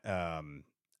that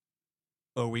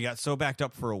we got so backed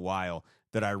up for a while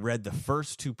that I read the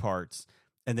first 2 parts,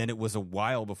 and then it was a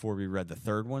while before we read the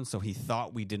 3rd one, so he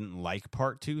thought we didn't like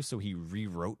part 2, so he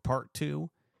rewrote part 2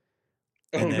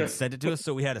 and then sent it to us,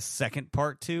 so we had a second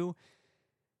part 2,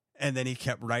 and then he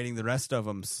kept writing the rest of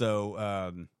them.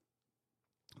 So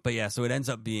but yeah, so it ends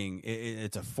up being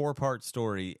it's a 4-part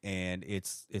story, and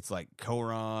it's like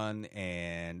Koron,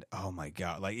 and oh my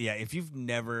god, like yeah, if you've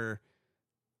never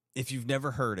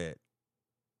heard it,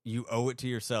 you owe it to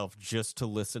yourself just to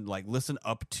listen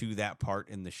up to that part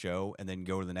in the show and then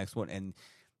go to the next one. And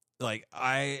like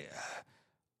I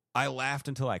laughed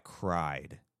until I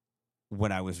cried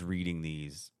when I was reading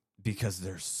these because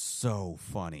they're so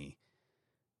funny.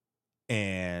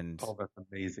 And oh, that's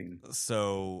amazing.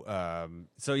 So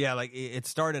yeah, like it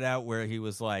started out where he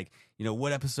was like, you know,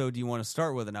 what episode do you want to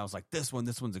start with? And I was like, this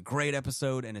one's a great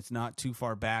episode, and it's not too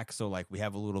far back, so like we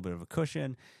have a little bit of a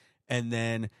cushion. And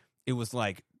then it was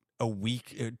like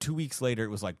 2 weeks later, it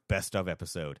was like best of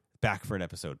episode, back for an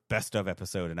episode, best of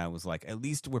episode. And I was like, at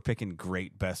least we're picking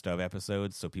great best of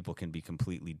episodes so people can be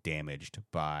completely damaged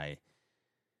by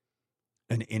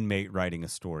an inmate writing a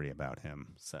story about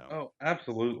him. So oh,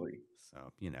 absolutely.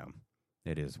 So, you know,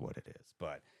 it is what it is.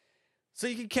 But so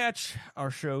you can catch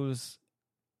our shows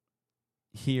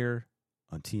here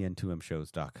on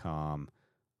tn2mshows.com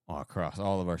across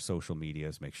all of our social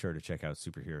medias. Make sure to check out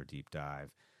Superhero Deep Dive.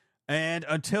 And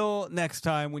until next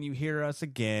time, when you hear us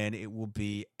again, it will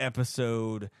be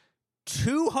episode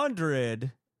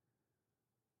 200.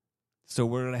 So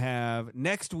we're going to have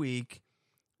next week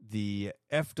the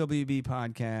FWB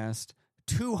podcast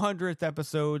 200th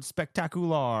episode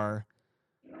spectacular,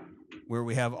 where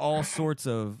we have all sorts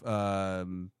of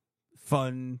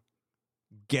fun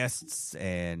guests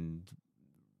and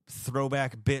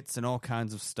throwback bits and all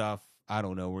kinds of stuff. I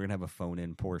don't know. We're going to have a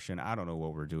phone-in portion. I don't know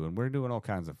what we're doing. We're doing all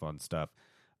kinds of fun stuff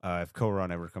if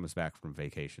Koron ever comes back from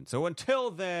vacation. So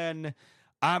until then,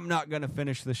 I'm not going to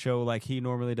finish the show like he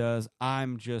normally does.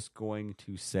 I'm just going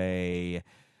to say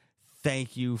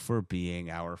thank you for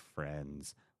being our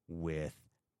friends with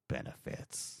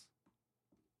benefits.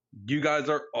 You guys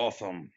are awesome.